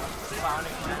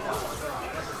Bionic Commando?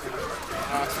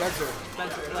 Spencer.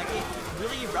 Like, he's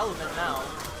really irrelevant now.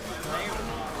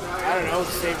 I don't know,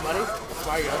 save money? That's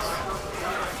my guess.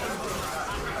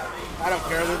 I don't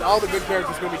care. All the good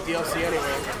characters are going to be DLC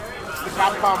anyway. It's the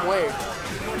Capcom way.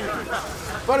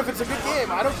 But if it's a good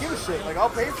game, I don't give a shit. Like, I'll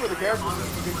pay for the characters if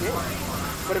it's a good game.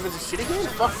 But if it's a shitty game,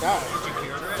 fuck that.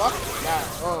 Fuck that.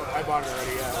 Oh, I bought it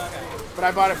already, yeah. But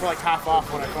I bought it for like half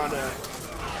off when I found a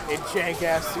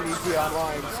jank-ass CDP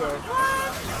online, so...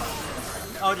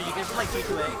 Oh, did you get it from like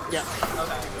G2A? Yeah.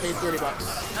 Okay. Paid $30.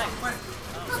 Nice.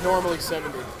 It's normally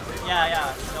 70.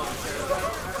 Yeah. No.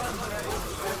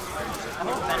 I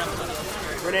hope Venom's a little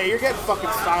scary. Renee, you're getting fucking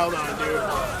styled on, dude.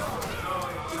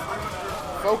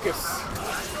 Focus.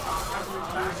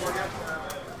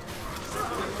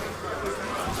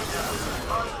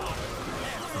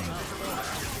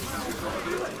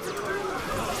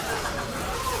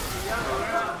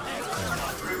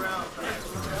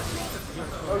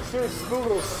 Oh shit,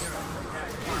 Spoogles.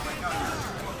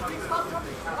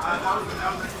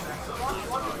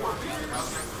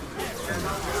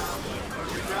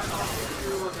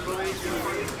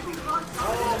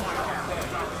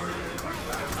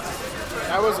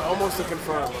 That was almost a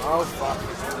confirm. Oh fuck.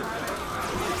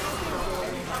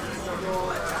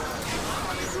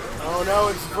 Oh no,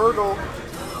 it's Virgil.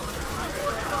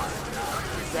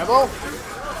 Devil?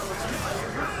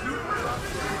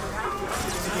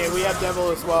 Okay, we have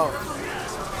Devil as well.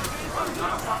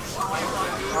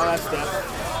 Oh, that's Death.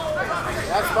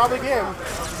 That's probably game.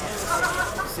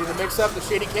 See the mix-up, the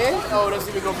Shady K? Oh, it doesn't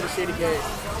even go for the Shady K.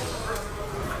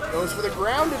 Goes for the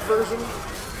grounded version.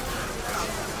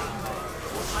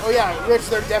 Oh yeah, Rich,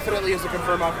 there definitely is a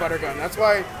confirm off Buttergun. That's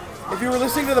why, if you were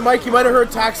listening to the mic, you might have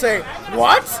heard Tack say,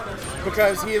 "What?"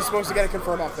 Because he is supposed to get a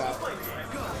confirm off that.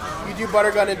 You do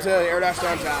Buttergun into air dash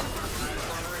down tap,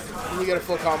 and you get a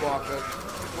full combo off it.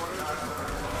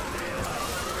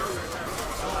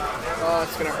 Oh,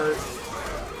 it's gonna hurt.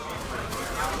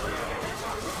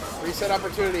 Reset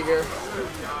opportunity here.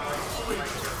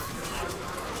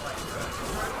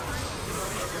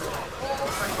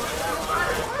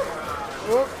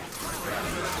 Whoop.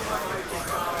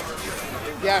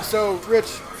 Yeah, so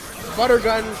Rich,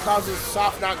 Buttergun causes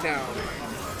soft knockdown.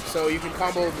 So you can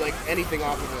combo like anything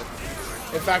off of it.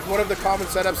 In fact, one of the common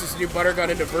setups is to do Buttergun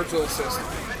into Virtual Assist,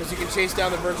 because you can chase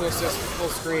down the Virtual Assist full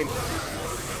screen.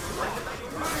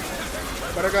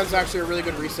 Buttergun's actually a really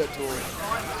good reset tool.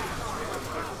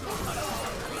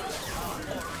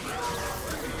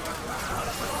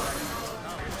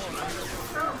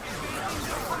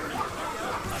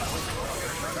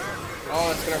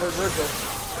 Oh, it's gonna hurt Virgil.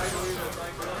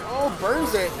 Oh,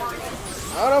 burns it.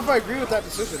 I don't know if I agree with that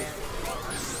decision.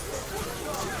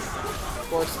 Of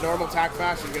course, normal tack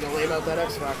fashion, gonna lay out that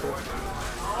X Factor.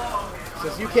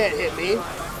 Says you can't hit me.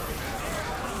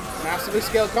 Massively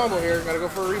scaled combo here. Gotta go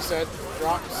for a reset.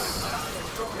 Drops.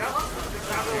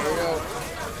 There we go.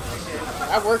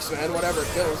 That works, man. Whatever, it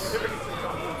kills.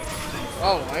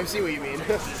 Oh, I see what you mean.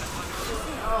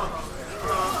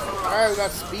 Alright, we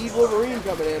got Speed Wolverine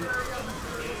coming in.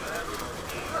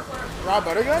 Raw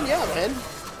Buttergun? Yeah, man.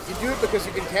 You do it because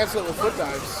you can cancel it with foot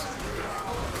dives.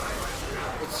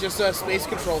 It's just a space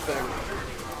control thing.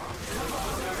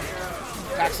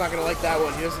 Tack's not gonna like that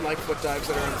one. He doesn't like foot dives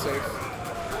that are unsafe.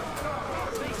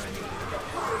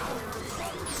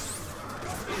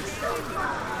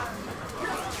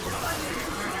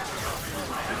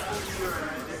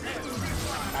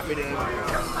 Happy to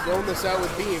zone this out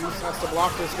with beams. Has to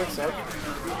block this mix-up.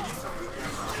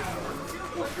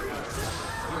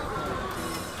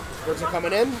 Virgil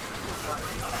coming in.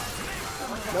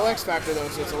 No X Factor though,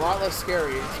 so it's a lot less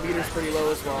scary. Its meter's pretty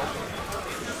low as well.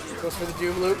 Goes for the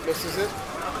Doom Loop, misses it.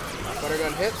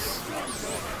 Buttergun hits.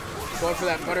 Going for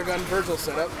that Buttergun Virgil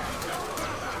setup.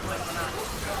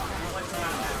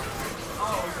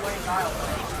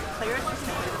 Players who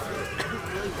play this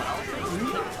really well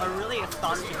are really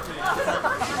astonishing to me.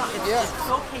 It's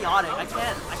so chaotic. I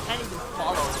can't even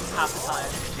follow half the time.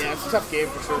 Yeah, it's a tough game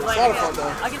for sure. It's Like, a lot of fun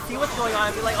though. I can see what's going on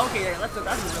and be like, okay, that's a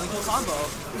really cool combo.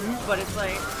 But it's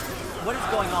like, what is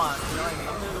going on? You know what I mean?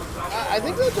 I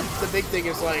think that the big thing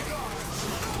is like,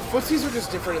 footsies are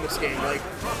just different in this game. Like,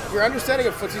 your understanding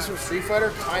of footsies from Street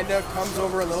Fighter kind of comes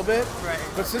over a little bit. Right.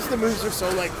 But since the moves are so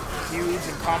like huge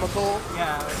and comical,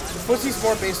 Yeah. the footsy's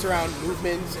more based around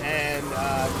movement and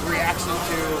reaction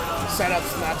to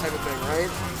setups and that type of thing, right?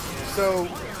 So,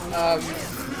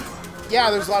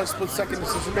 yeah, there's a lot of split-second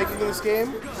decision-making in this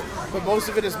game, but most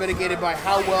of it is mitigated by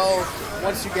how well,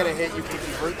 once you get a hit, you can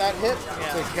convert that hit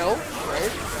to kill,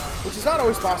 right? Which is not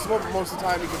always possible, but most of the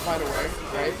time you can find a way,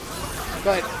 right?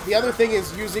 But the other thing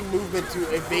is using movement to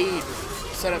evade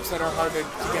setups that are hard to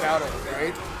get out of,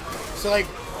 right? So, like,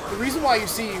 the reason why you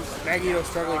see Magneto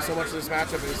struggling so much in this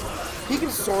matchup is he can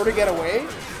sort of get away,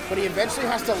 but he eventually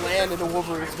has to land into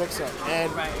Wolverine's mix-up.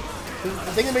 And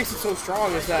the thing that makes it so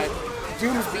strong is that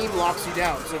Doom's beam locks you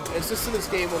down. So it's just in this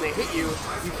game, when they hit you,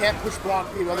 you can't push block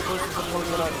the other person from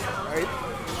closing on you, right?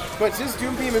 But since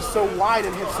Doom beam is so wide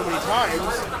and hits so many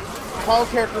times, tall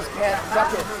characters can't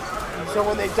duck it. So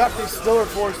when they duck, they still are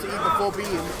forced to eat the full beam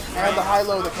and the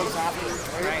high-low that comes after it,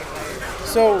 right?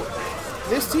 So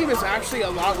this team is actually a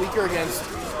lot weaker against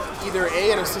either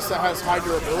A, an assist that has high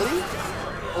durability,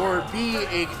 or B,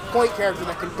 a point character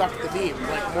that can duck the beam,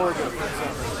 like Morrigan, for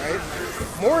example, right?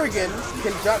 Morrigan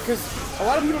can duck, because a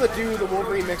lot of people that do the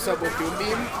Wolverine mix-up with Doom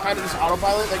Beam kind of just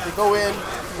autopilot, like they go in,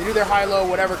 they do their high-low,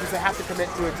 whatever, because they have to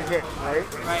commit to it to hit, right?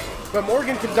 But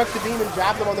Morrigan can duck the beam and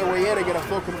jab them on their way in and get a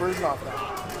full conversion off that,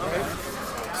 right?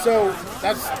 So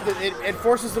it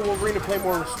forces the Wolverine to play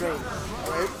more restrained,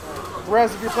 right?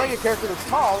 Whereas if you're playing a character that's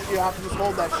tall, you have to just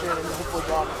hold that shit and hopefully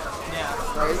block it. Yeah.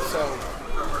 Right? So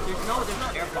There's no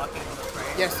air blocking,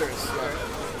 right? yes, there is. Yeah.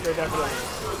 There definitely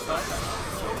is.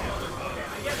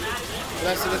 And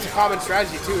that's a common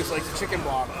strategy too. It's like the chicken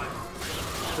block.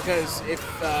 because if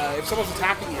someone's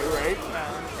attacking you, right,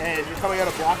 and you're coming out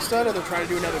of block stun and they're trying to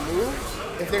do another move,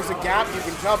 if there's a gap, you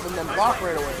can jump and then block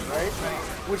right away, right?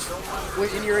 Which,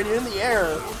 when you're in the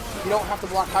air, you don't have to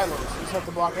block high lows. You just have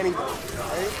to block anything,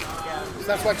 right? So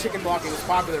that's why chicken blocking is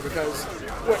popular, because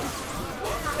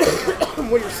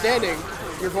when you're standing,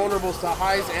 you're vulnerable to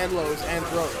highs and lows and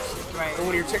throws. Right. And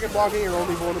when you're chicken blocking, you're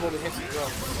only vulnerable to hits and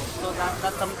throws. So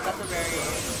that's a very...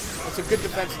 It's a good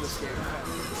defense in this game.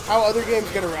 How other games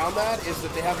get around that is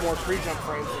that they have more pre-jump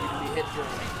frames that you can be hit during,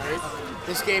 right?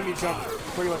 This game, you jump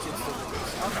pretty much instantly.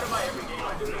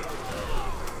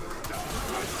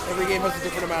 Every game has a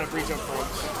different amount of pre-jump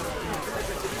frames.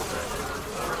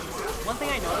 One thing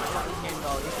I noticed about this game,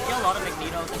 though, you see a lot of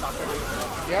Magnetos and Dr. Who.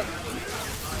 Yep.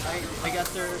 I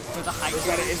guess there's a high...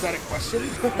 Is that a question?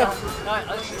 No,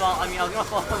 well, I mean, I was going to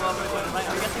follow up with it, but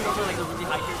I'm guessing those are like the really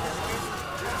high tier characters.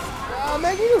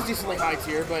 Magneto's decently high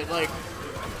tier, but like,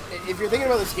 if you're thinking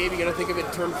about this game, you gotta think of it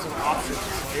in terms of options,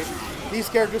 right? These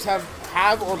characters have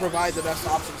or provide the best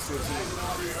options to a team.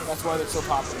 That's why they're so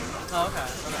popular. Oh, okay.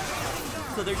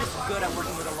 So they're just good at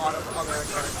working with a lot of other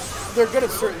characters. They're good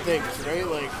at certain things, right?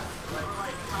 Like,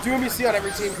 UMVC on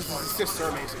every team because his assists are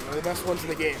amazing. They're the best ones in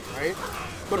the game, right?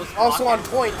 But also on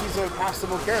point, he's a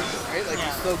passable character, right? Like,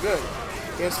 he's so good.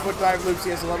 He has foot dive loops,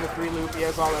 he has a level 3 loop, he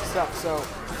has all that stuff. So,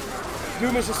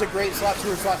 Doom is just a great slot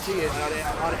 2 or slot 3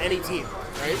 on any team,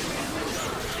 right?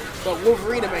 But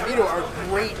Wolverine and Magneto are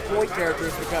great point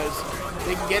characters because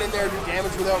they can get in there, do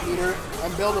damage without meter,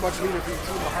 and build a bunch of meter for your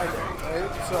team behind them, right?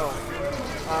 So,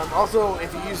 also,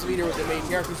 if you use the meter with the main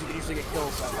characters, you can usually get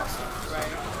kills on that stuff.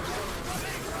 Right.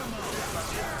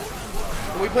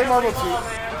 Can we play Marvel 2?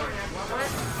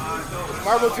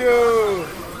 Marvel 2!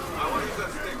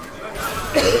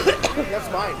 That's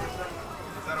mine.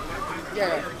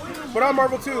 Yeah. Put on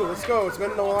Marvel 2. Let's go. It's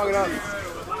been long enough.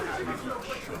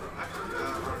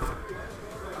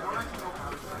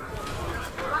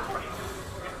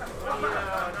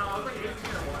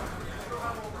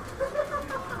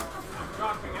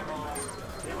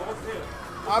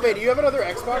 Abe, do you have another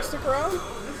Xbox stick around?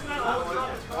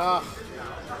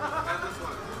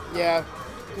 Yeah,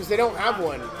 because they don't have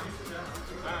one.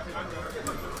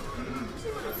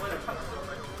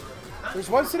 There's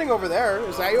one sitting over there.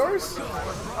 Is that yours?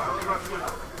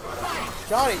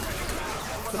 Johnny,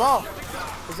 Jamal,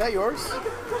 is that yours?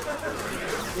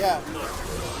 Yeah.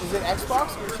 Is it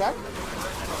Xbox? Can you check?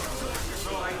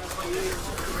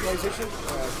 PlayStation?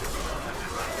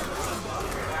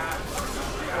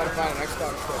 Gotta find an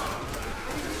Xbox stick.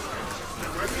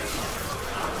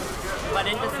 If I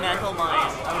didn't dismantle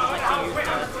mine, I would like to use this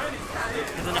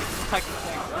as an Xbox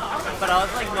stick. But I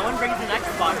was like, no one brings an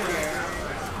Xbox here.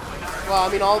 Well, I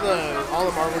mean, all the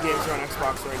Marvel games are on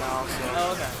Xbox right now, so.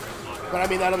 Oh, okay. But I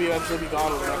mean, that'll eventually be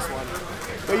gone with the next one.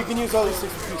 But you can use all these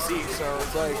things for PC, so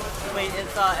it's like... Wait,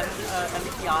 it's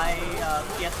MVCI,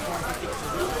 PS4, and PC?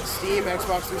 Steam,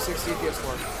 Xbox 360,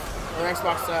 PS4. Or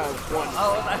Xbox One.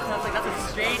 Oh, that's a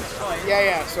strange choice.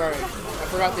 Yeah, sorry. I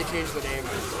forgot they changed the name.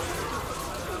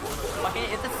 Fucking,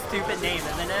 it's a stupid name,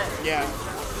 isn't it? Yeah.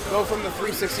 Go from the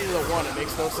 360 to the 1, it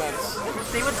makes no sense.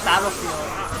 Same with Battlefield.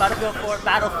 Battlefield 4,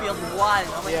 Battlefield 1.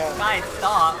 I'm like, guys,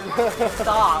 stop.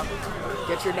 Stop.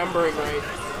 Get your numbering right.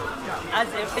 As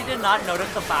if they did not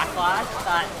notice the backlash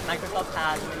that Microsoft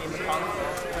had when they made the console.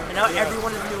 And now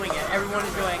everyone is doing it. Everyone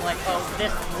is doing like, oh,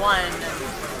 this one.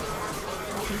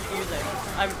 It's confusing.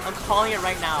 I'm calling it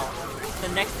right now. The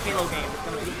next Halo game is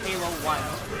going to be Halo 1.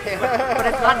 But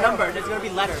it's not numbered. It's going to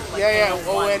be letters. Like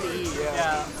O-N-E,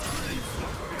 Yeah.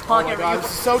 Oh my god,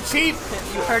 this is so cheap!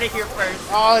 You heard it here first.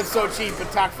 Oh, it's so cheap.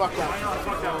 Attack fucked up.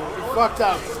 You're fucked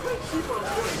up.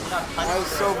 That was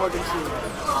so fucking cheap.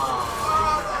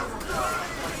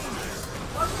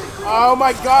 Oh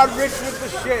my god, Rich with the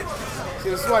shit. See,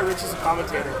 this is why Rich is a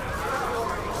commentator.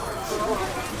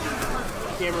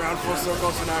 Came around full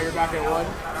circle, so now you're back at 1.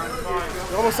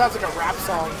 It almost sounds like a rap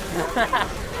song.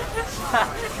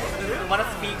 One of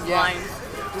Speak's lines.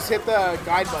 Just hit the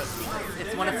guide button.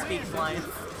 It's one of Speak's lines.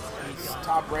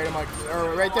 Top right of my,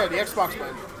 or right there, the Xbox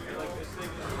button.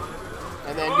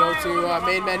 And then go to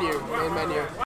main menu.